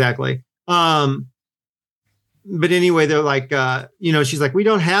 exactly. But anyway, they're like, she's like, we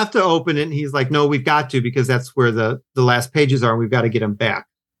don't have to open it. And he's like, no, we've got to, because that's where the last pages are. We've got to get them back.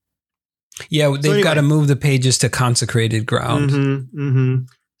 Yeah, they've got to move the pages to consecrated ground. Mm-hmm, mm-hmm.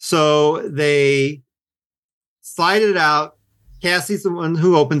 So they slide it out. Cassie's the one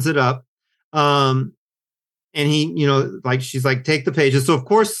who opens it up. And he, she's like, take the pages. So of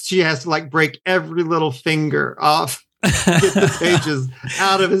course she has to break every little finger off, get the pages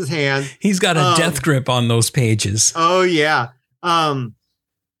out of his hand. He's got a death grip on those pages. Oh yeah. And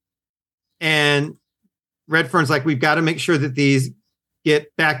Redfern's like, we've got to make sure that these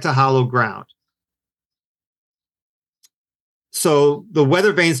get back to hollow ground. So the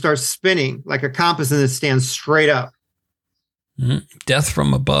weather vane starts spinning like a compass and it stands straight up. Death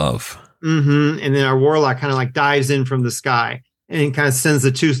from above. Mm-hmm. And then our Warlock kind of dives in from the sky and kind of sends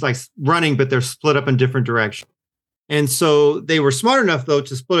the two running, but they're split up in different directions. And so they were smart enough, though,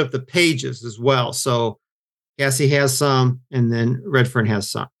 to split up the pages as well. So Cassie has some and then Redfern has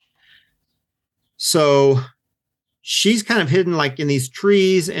some. So she's kind of hidden in these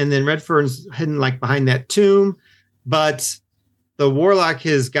trees, and then Redfern's hidden behind that tomb. But the Warlock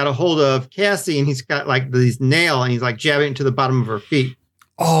has got a hold of Cassie, and he's got these nail, and he's jabbing it to the bottom of her feet.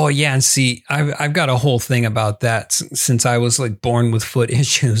 Oh yeah, and see, I've got a whole thing about that since I was born with foot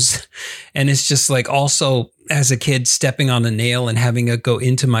issues, and it's just also as a kid stepping on a nail and having it go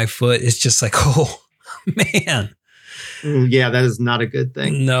into my foot. It's just oh man, yeah, that is not a good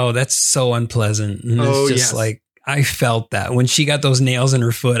thing. No, that's so unpleasant. And it's just yes. I felt that when she got those nails in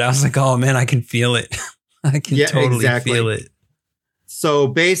her foot. I was like, oh man, I can feel it. I can totally feel it. So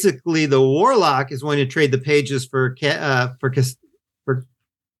basically, the Warlock is going to trade the pages for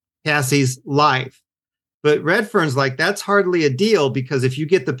Cassie's life. But Redfern's like, that's hardly a deal, because if you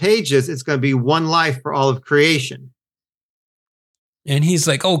get the pages, it's going to be one life for all of creation. And he's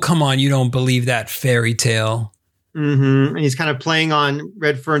like, oh, come on, you don't believe that fairy tale. Mm-hmm. And he's kind of playing on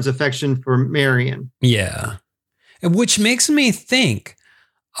Redfern's affection for Marion. Yeah. Which makes me think,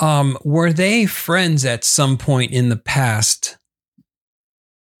 were they friends at some point in the past?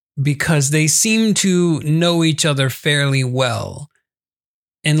 Because they seem to know each other fairly well.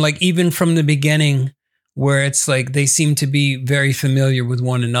 And like, even from the beginning, where it's like they seem to be very familiar with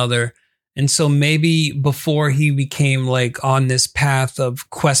one another. And so maybe before he became like on this path of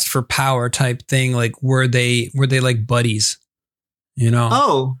quest for power type thing, like were they like buddies, you know?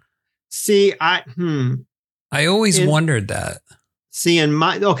 Oh, see, I always wondered that. See, in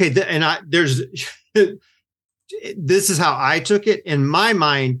my, okay. This is how I took it. In my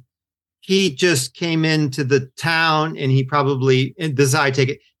mind, he just came into the town and he probably, and this is how I take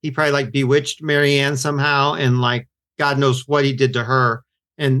it, he probably like bewitched Marianne somehow, and like God knows what he did to her.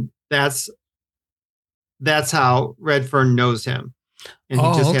 And that's how Redfern knows him. And he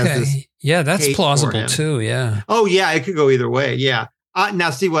just has this that's hate plausible too. Yeah. Oh yeah. It could go either way. Yeah.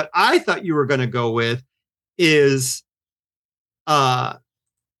 Now see, what I thought you were going to go with is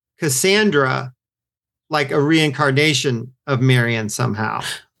Cassandra, like a reincarnation of Marianne somehow.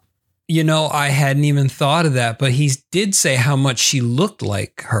 You know, I hadn't even thought of that, but he did say how much she looked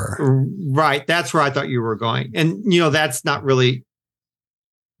like her. Right. That's where I thought you were going. And, you know, that's not really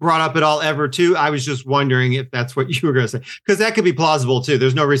brought up at all ever, too. I was just wondering if that's what you were going to say, because that could be plausible, too.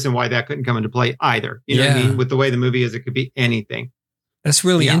 There's no reason why that couldn't come into play either. You know what I mean? With the way the movie is, it could be anything. That's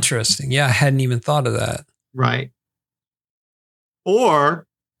really interesting. Yeah, I hadn't even thought of that. Right. Or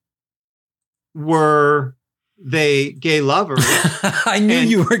were they gay lovers? I knew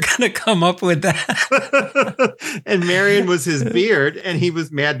you were going to come up with that. And Marion was his beard, and he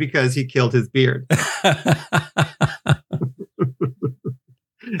was mad because he killed his beard.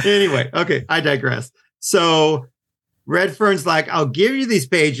 Anyway, okay, I digress. So Redfern's like, I'll give you these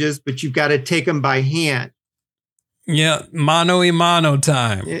pages, but you've got to take them by hand. Yeah, mano a mano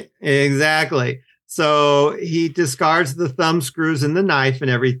time. Exactly. So he discards the thumb screws and the knife and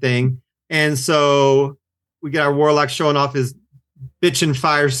everything. And so we get our Warlock showing off his bitch and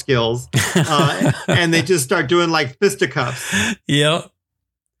fire skills. And they just start doing like fisticuffs. Yep.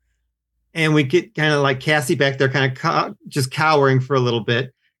 And we get kind of like Cassie back there kind of just cowering for a little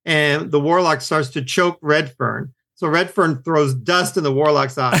bit. And the Warlock starts to choke Redfern. So Redfern throws dust in the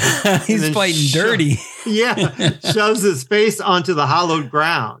Warlock's eyes. He's fighting dirty. Shoves his face onto the hollowed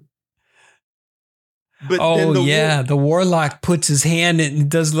ground. But the Warlock puts his hand in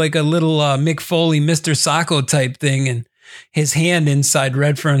and does like a little Mick Foley, Mr. Sacco type thing, and his hand inside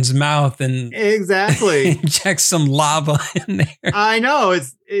Redfern's mouth and exactly injects some lava in there. I know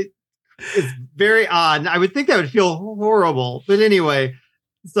it's very odd. I would think that would feel horrible, but anyway.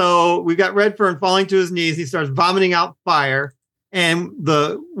 So we've got Redfern falling to his knees. He starts vomiting out fire, and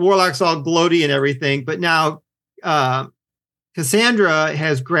the Warlock's all gloaty and everything. But now Cassandra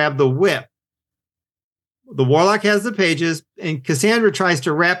has grabbed the whip. The Warlock has the pages, and Cassandra tries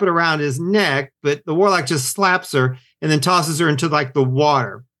to wrap it around his neck, but the Warlock just slaps her and then tosses her into like the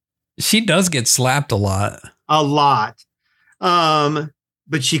water. She does get slapped a lot. A lot.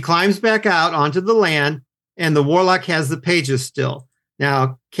 But she climbs back out onto the land, and the Warlock has the pages still.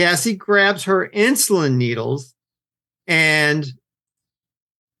 Now, Cassie grabs her insulin needles, and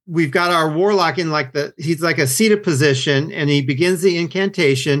we've got our Warlock in he's like a seated position, and he begins the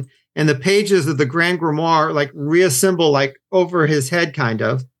incantation, and the pages of the Grand Grimoire like reassemble like over his head, kind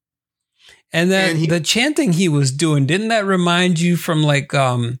of. And then the chanting he was doing, didn't that remind you from like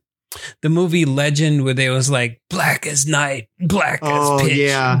the movie Legend, where they was like, black as night, black as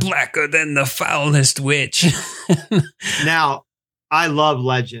pitch, blacker than the foulest witch. Now, I love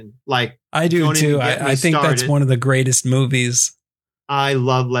Legend. Like, I do too. I think that's one of the greatest movies. I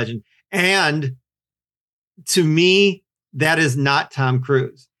love Legend. And to me, that is not Tom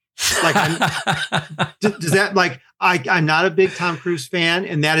Cruise. Like, does that like, I'm not a big Tom Cruise fan,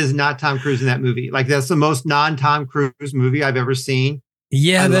 and that is not Tom Cruise in that movie. Like, that's the most non-Tom Cruise movie I've ever seen.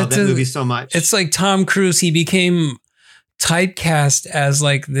 Yeah, I love that movie so much. It's like Tom Cruise, he became typecast as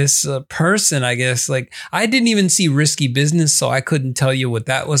like this person, I guess. Like, I didn't even see Risky Business, so I couldn't tell you what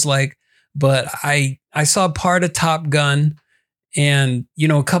that was like. But I saw part of Top Gun and, you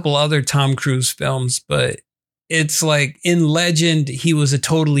know, a couple other Tom Cruise films, but it's like in Legend, he was a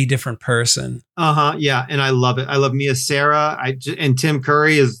totally different person. Yeah. And I love it. I love Mia Sara. And Tim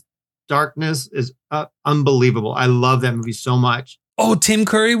Curry as Darkness is unbelievable. I love that movie so much. Oh, Tim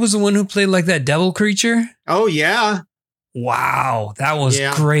Curry was the one who played like that devil creature? Oh, yeah. Wow, that was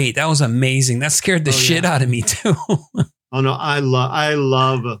great. That was amazing. That scared the shit out of me too. Oh no, I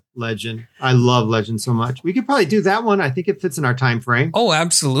love Legend. I love Legend so much. We could probably do that one. I think it fits in our time frame. Oh,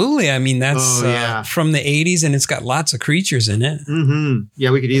 absolutely. I mean, that's from the 80s and it's got lots of creatures in it. Mm-hmm.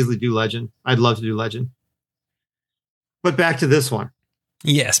 Yeah, we could easily do Legend. I'd love to do Legend. But back to this one.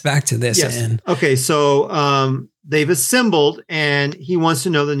 Yes, back to this. Yes. And okay, so they've assembled and he wants to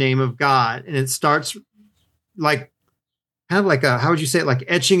know the name of God. And it starts like kind of like how would you say it? Like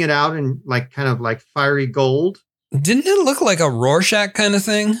etching it out in like kind of like fiery gold. Didn't it look like a Rorschach kind of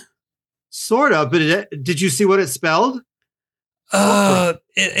thing? Sort of, but did you see what it spelled?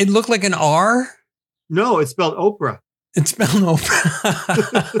 It looked like an R. No, it spelled Oprah. It spelled Oprah.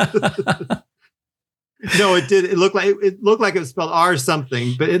 No, it did. It looked like it was spelled R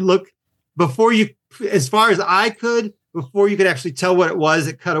something, but it looked as far as I could, before you could actually tell what it was,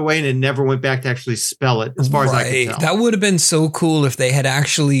 it cut away and it never went back to actually spell it. As far as I could tell, that would have been so cool if they had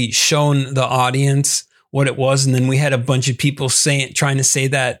actually shown the audience what it was, and then we had a bunch of people trying to say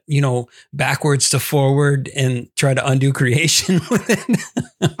that, backwards to forward and try to undo creation with it.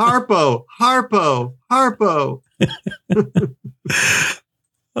 Harpo.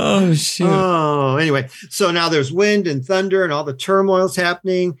 Oh shit. Oh, anyway. So now there's wind and thunder and all the turmoil's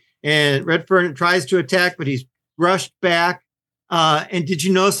happening, and Redfern tries to attack, but he's rushed back. And did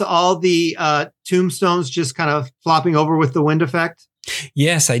you notice all the tombstones just kind of flopping over with the wind effect?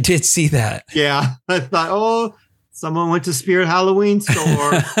 Yes, I did see that. Yeah, I thought, someone went to Spirit Halloween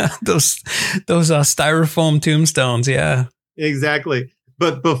store. those styrofoam tombstones, yeah. Exactly.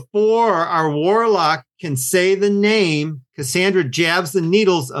 But before our Warlock can say the name, Cassandra jabs the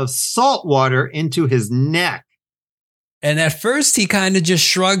needles of salt water into his neck. And at first, he kind of just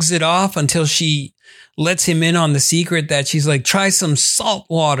shrugs it off until she lets him in on the secret that she's like, try some salt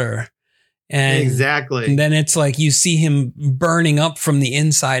water. And exactly. And then it's like you see him burning up from the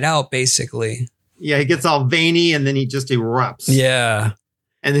inside out, basically. Yeah, he gets all veiny and then he just erupts. Yeah.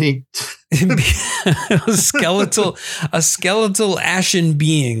 And then he a skeletal ashen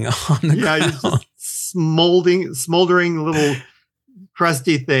being on the ground. Just smoldering little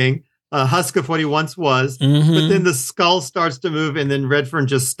crusty thing, a husk of what he once was. Mm-hmm. But then the skull starts to move and then Redfern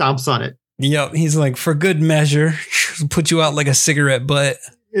just stomps on it. Yep. He's like, for good measure, put you out like a cigarette butt.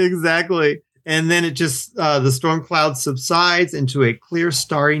 Exactly. And then it just, the storm cloud subsides into a clear,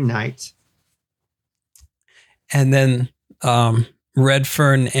 starry night. And then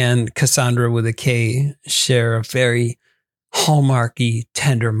Redfern and Cassandra with a K share a very hallmarky,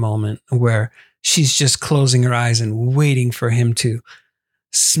 tender moment where she's just closing her eyes and waiting for him to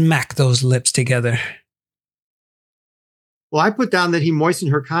smack those lips together. Well, I put down that he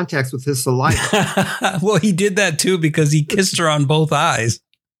moistened her contacts with his saliva. Well, he did that too because he kissed her on both eyes.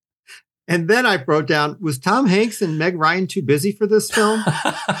 And then I wrote down, was Tom Hanks and Meg Ryan too busy for this film?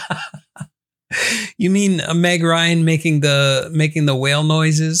 You mean Meg Ryan making the whale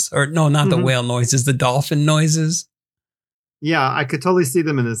noises? Or no, not the whale noises, the dolphin noises? Yeah, I could totally see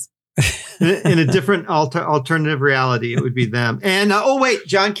them in this. In a different alternative reality, it would be them. And,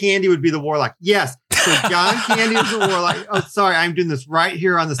 John Candy would be the Warlock. Yes. So John Candy is the Warlock. Oh, sorry. I'm doing this right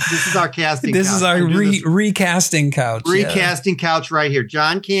here on this. This is our casting couch. This is our recasting couch. Recasting couch right here.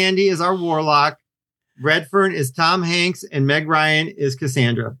 John Candy is our Warlock. Redfern is Tom Hanks and Meg Ryan is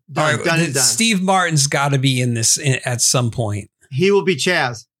Cassandra. Done and done. Steve Martin's got to be in this at some point. He will be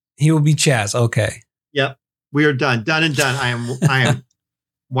Chaz. Okay. Yep. We are done. Done and done. I am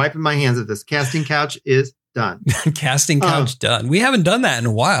wiping my hands at this. Casting couch is done. Casting couch done. We haven't done that in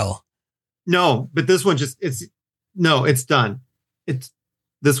a while. No, but this one it's done.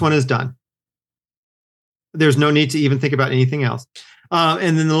 This one is done. There's no need to even think about anything else.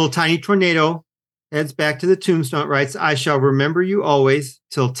 And then the little tiny tornado heads back to the tombstone. It writes, I shall remember you always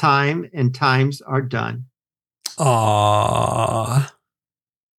till time and times are done. Aww.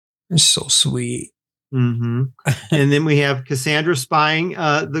 You're so sweet. Mm-hmm. And then we have Cassandra spying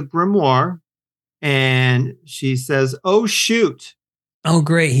the grimoire, and she says, "Oh shoot! Oh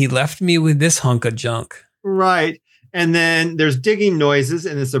great! He left me with this hunk of junk." Right. And then there's digging noises,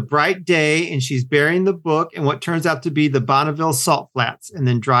 and it's a bright day, and she's burying the book and what turns out to be the Bonneville salt flats, and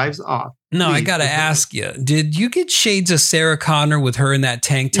then drives off. No, I got to ask you, did you get shades of Sarah Connor with her in that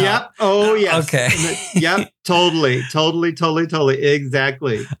tank top? Yep. Oh, yes. Okay. Yep. Totally.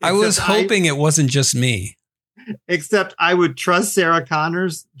 Exactly. I was hoping it wasn't just me. Except I would trust Sarah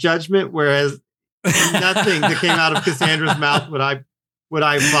Connor's judgment, whereas nothing that came out of Cassandra's mouth would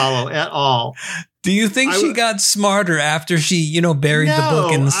I follow at all. Do you think she got smarter after she, buried the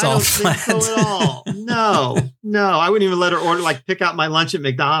book in the salt flats? I don't think so at all. No. I wouldn't even let her order, pick out my lunch at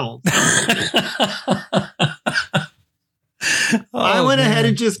McDonald's. I went ahead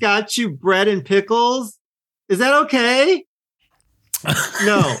and just got you bread and pickles. Is that okay?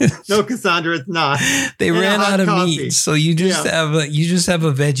 No, Cassandra, it's not. They ran out of meat, so you just have a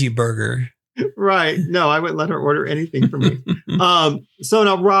veggie burger. Right. No, I wouldn't let her order anything for me. So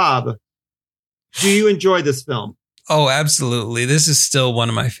now, Rob, do you enjoy this film? Oh, absolutely. This is still one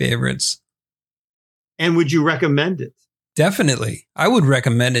of my favorites. And would you recommend it? Definitely. I would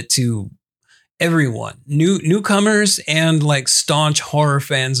recommend it to everyone, newcomers and staunch horror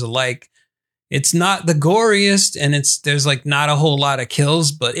fans alike. It's not the goriest and there's not a whole lot of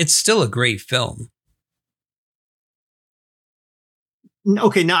kills, but it's still a great film.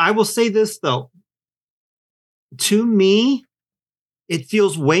 Okay, now I will say this though. To me, it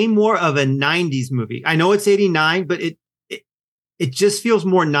feels way more of a 90s movie. I know it's 89, but it just feels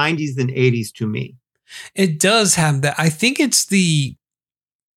more 90s than 80s to me. It does have that. I think it's the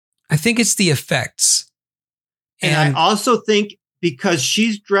effects. And I also think because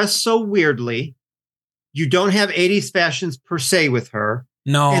she's dressed so weirdly, you don't have 80s fashions per se with her.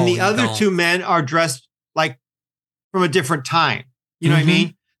 No. And the other two men are dressed from a different time. You know what I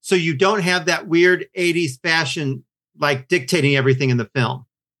mean? So you don't have that weird 80s fashion dictating everything in the film.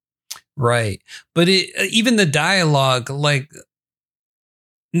 Right. But even the dialogue,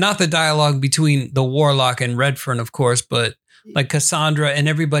 not the dialogue between the Warlock and Redfern, of course, but Cassandra and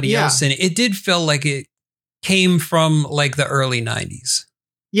everybody else in it, it did feel like it came from the early 90s.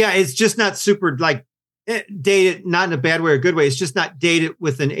 Yeah, it's just not super dated, not in a bad way or good way. It's just not dated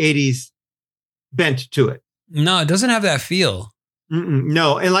with an 80s bent to it. No, it doesn't have that feel.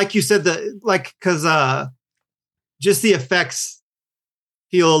 No. And like you said, because just the effects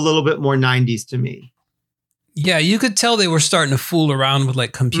feel a little bit more 90s to me. Yeah, you could tell they were starting to fool around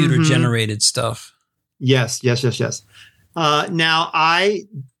with computer generated stuff. Yes. Now, I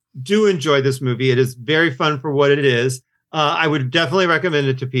do enjoy this movie. It is very fun for what it is. I would definitely recommend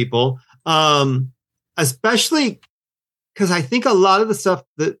it to people, especially because I think a lot of the stuff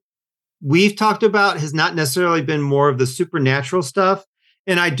that we've talked about has not necessarily been more of the supernatural stuff.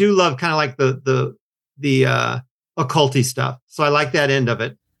 And I do love kind of the occulty stuff. So I like that end of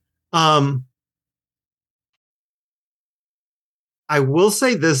it. I will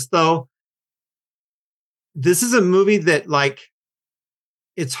say this, though. This is a movie that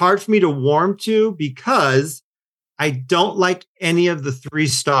it's hard for me to warm to because I don't like any of the 3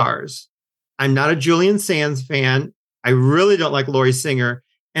 stars. I'm not a Julian Sands fan. I really don't like Laurie Singer.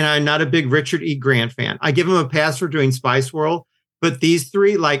 And I'm not a big Richard E. Grant fan. I give him a pass for doing Spice World. But these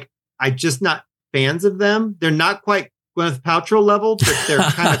 3, I'm just not fans of them. They're not quite Gwyneth Paltrow level, but they're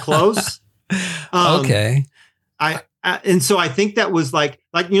kind of close. Okay. And so I think that was I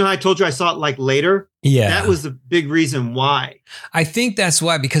told you I saw it later. Yeah. That was the big reason why. I think that's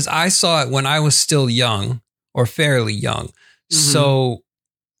why, because I saw it when I was still young or fairly young. So,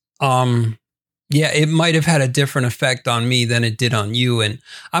 it might have had a different effect on me than it did on you. And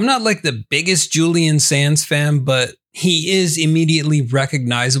I'm not the biggest Julian Sands fan, but he is immediately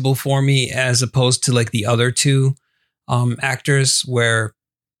recognizable for me as opposed to the other 2 actors where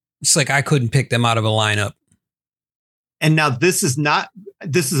it's I couldn't pick them out of a lineup. And now this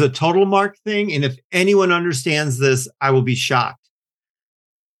is a total Mark thing. And if anyone understands this, I will be shocked.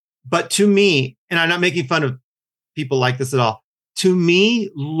 But to me, and I'm not making fun of people like this at all. To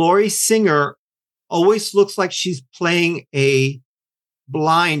me, Laurie Singer always looks like she's playing a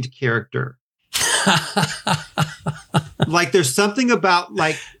blind character. There's something about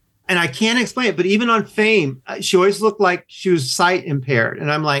and I can't explain it, but even on Fame, she always looked like she was sight impaired.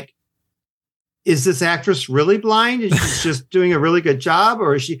 And I'm like, is this actress really blind? And she's just doing a really good job,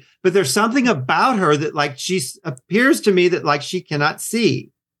 or is she? But there's something about her that she appears to me that she cannot see.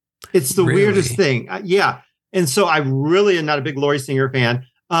 It's the weirdest thing. Yeah. And so I really am not a big Laurie Singer fan.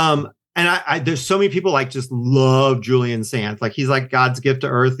 And I there's so many people just love Julian Sands. He's God's gift to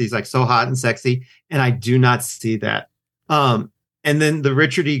earth. He's so hot and sexy. And I do not see that. And then the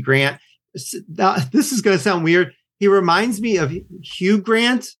Richard E. Grant, this is going to sound weird. He reminds me of Hugh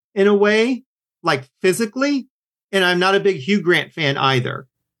Grant in a way. Physically, and I'm not a big Hugh Grant fan either.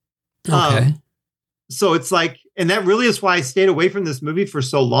 Okay. So it's and that really is why I stayed away from this movie for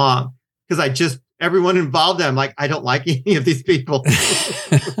so long, because everyone involved, I'm I don't like any of these people.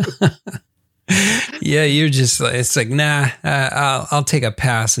 Yeah, you're just, it's nah, I'll take a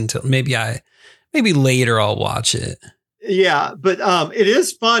pass until maybe later I'll watch it. Yeah, but it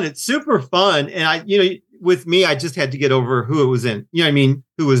is fun. It's super fun. And with me, I just had to get over who it was in. You know what I mean?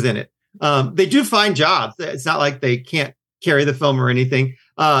 Who was in it. They do fine jobs. It's not like they can't carry the film or anything.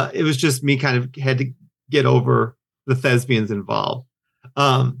 It was just me kind of had to get over the thespians involved.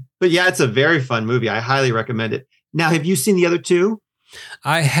 But yeah, it's a very fun movie. I highly recommend it. Now, have you seen the other two?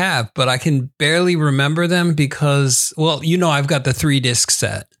 I have, but I can barely remember them because, well, I've got the 3-disc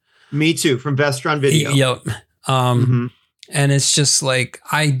set. Me too, from Vestron Video. Yep. And it's just like,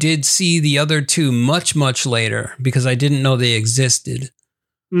 I did see the other two much, much later because I didn't know they existed.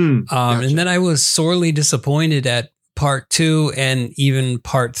 Gotcha. And then I was sorely disappointed at part 2 and even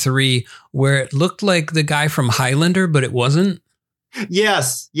part 3, where it looked like the guy from Highlander, but it wasn't.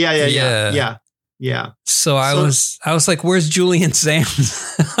 Yes. Yeah. So I was like, "Where's Julian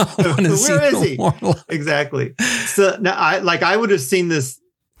Sands? Where is he?" Exactly. So now, I would have seen this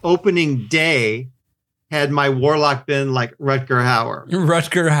opening day had my Warlock been like Rutger Hauer.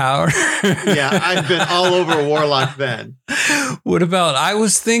 Rutger Hauer. Yeah, I've been all over Warlock then. What about? I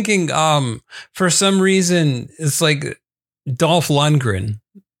was thinking, for some reason, it's like Dolph Lundgren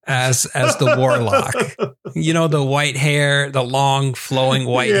as the Warlock. The white hair, the long flowing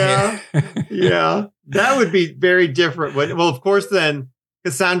white hair. Yeah, that would be very different. Well, of course, then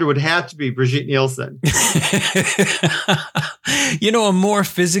Cassandra would have to be Brigitte Nielsen. A more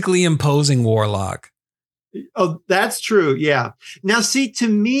physically imposing Warlock. Oh, that's true. Yeah. Now, see, to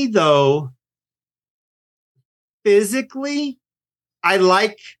me, though, physically, I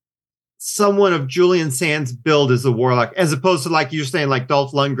like someone of Julian Sands' build as a Warlock, as opposed to, like you're saying, like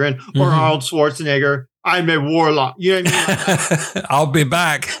Dolph Lundgren or Arnold Schwarzenegger. I'm a Warlock. You know what I mean? I'll be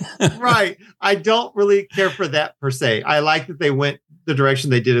back. Right. I don't really care for that per se. I like that they went the direction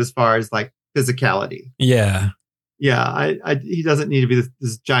they did as far as like physicality. Yeah. Yeah. He doesn't need to be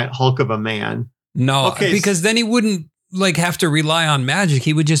this giant Hulk of a man. No, because then he wouldn't like have to rely on magic.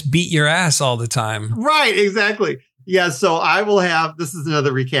 He would just beat your ass all the time. Right, exactly. Yeah, so I will have, this is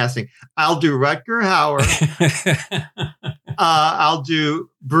another recasting. I'll do Rutger Hauer. I'll do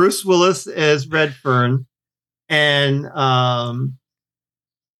Bruce Willis as Redfern and a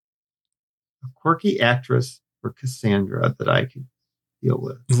quirky actress for Cassandra that I can deal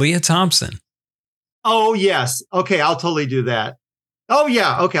with. Leah Thompson. Oh, yes. Okay, I'll totally do that. Oh,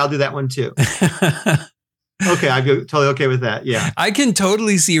 yeah. Okay, I'll do that one too. Okay, I'm totally okay with that. Yeah. I can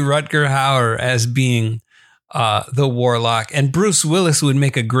totally see Rutger Hauer as being the Warlock, and Bruce Willis would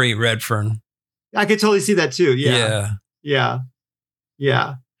make a great Redfern. I could totally see that too. Yeah.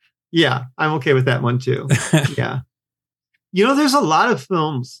 I'm okay with that one too. Yeah. There's a lot of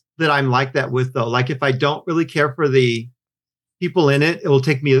films that I'm like that with, though. Like if I don't really care for the people in it, it will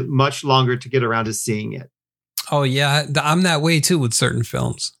take me much longer to get around to seeing it. Oh, yeah. I'm that way, too, with certain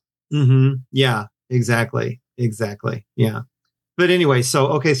films. Yeah, exactly. Yeah. But anyway,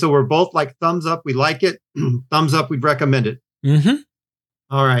 so we're both like thumbs up. We like it. Thumbs up. We'd recommend it.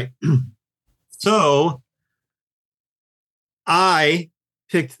 All right. So I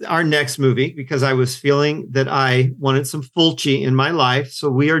picked our next movie because I was feeling that I wanted some Fulci in my life. So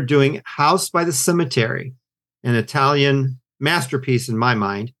we are doing House by the Cemetery, an Italian masterpiece in my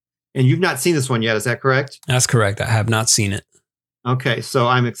mind. And you've not seen this one yet, is that correct? That's correct. I have not seen it. Okay, so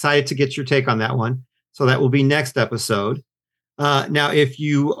I'm excited to get your take on that one. So that will be next episode. Now, if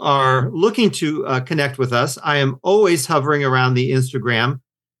you are looking to connect with us, I am always hovering around the Instagram,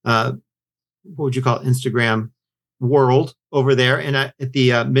 what would you call it? Instagram world over there. And at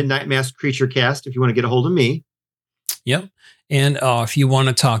the Midnight Masked Creature Cast, if you want to get a hold of me. Yep. And if you want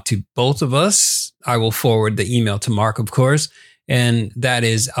to talk to both of us, I will forward the email to Mark, of course. And that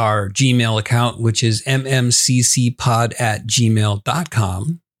is our Gmail account, which is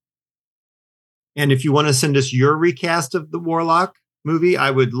mmccpod@gmail.com. And if you want to send us your recast of the Warlock movie, I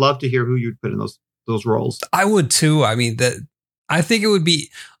would love to hear who you'd put in those roles. I would too. I mean, I think it would be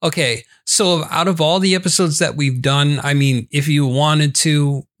okay. So out of all the episodes that we've done, I mean, if you wanted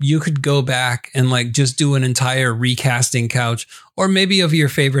to, you could go back and like just do an entire recasting couch, or maybe of your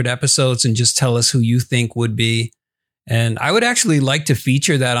favorite episodes and just tell us who you think would be. And I would actually like to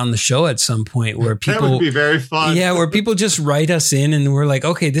feature that on the show at some point where people... That would be very fun. Yeah, where people just write us in and we're like,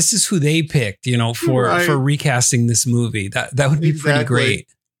 okay, this is who they picked, for recasting this movie. That would be pretty great.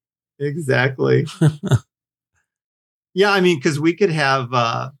 Exactly. Yeah, I mean, because we could have,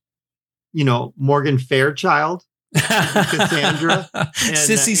 Morgan Fairchild, Cassandra, and,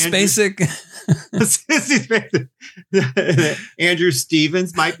 Sissy Spacek. Sissy Spacek. Andrew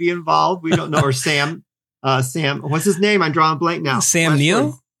Stevens might be involved. We don't know. Or Sam, what's his name? I'm drawing a blank now. Sam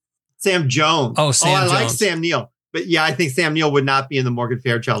Neill? Sam Jones. Oh, Sam Jones. I like Sam Neill. But yeah, I think Sam Neill would not be in the Morgan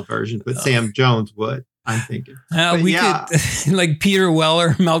Fairchild version, but Sam Jones would, I'm thinking. We could, like Peter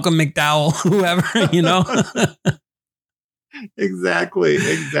Weller, Malcolm McDowell, whoever, Exactly.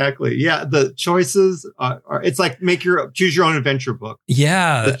 Yeah, the choices are it's like choose your own adventure book.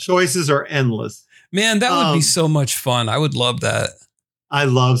 Yeah. The choices are endless. Man, that would be so much fun. I would love that. I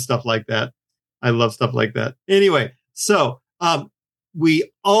love stuff like that. Anyway, so we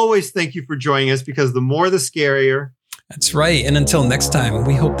always thank you for joining us because the more the scarier. That's right. And until next time,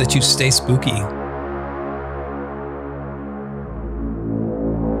 we hope that you stay spooky.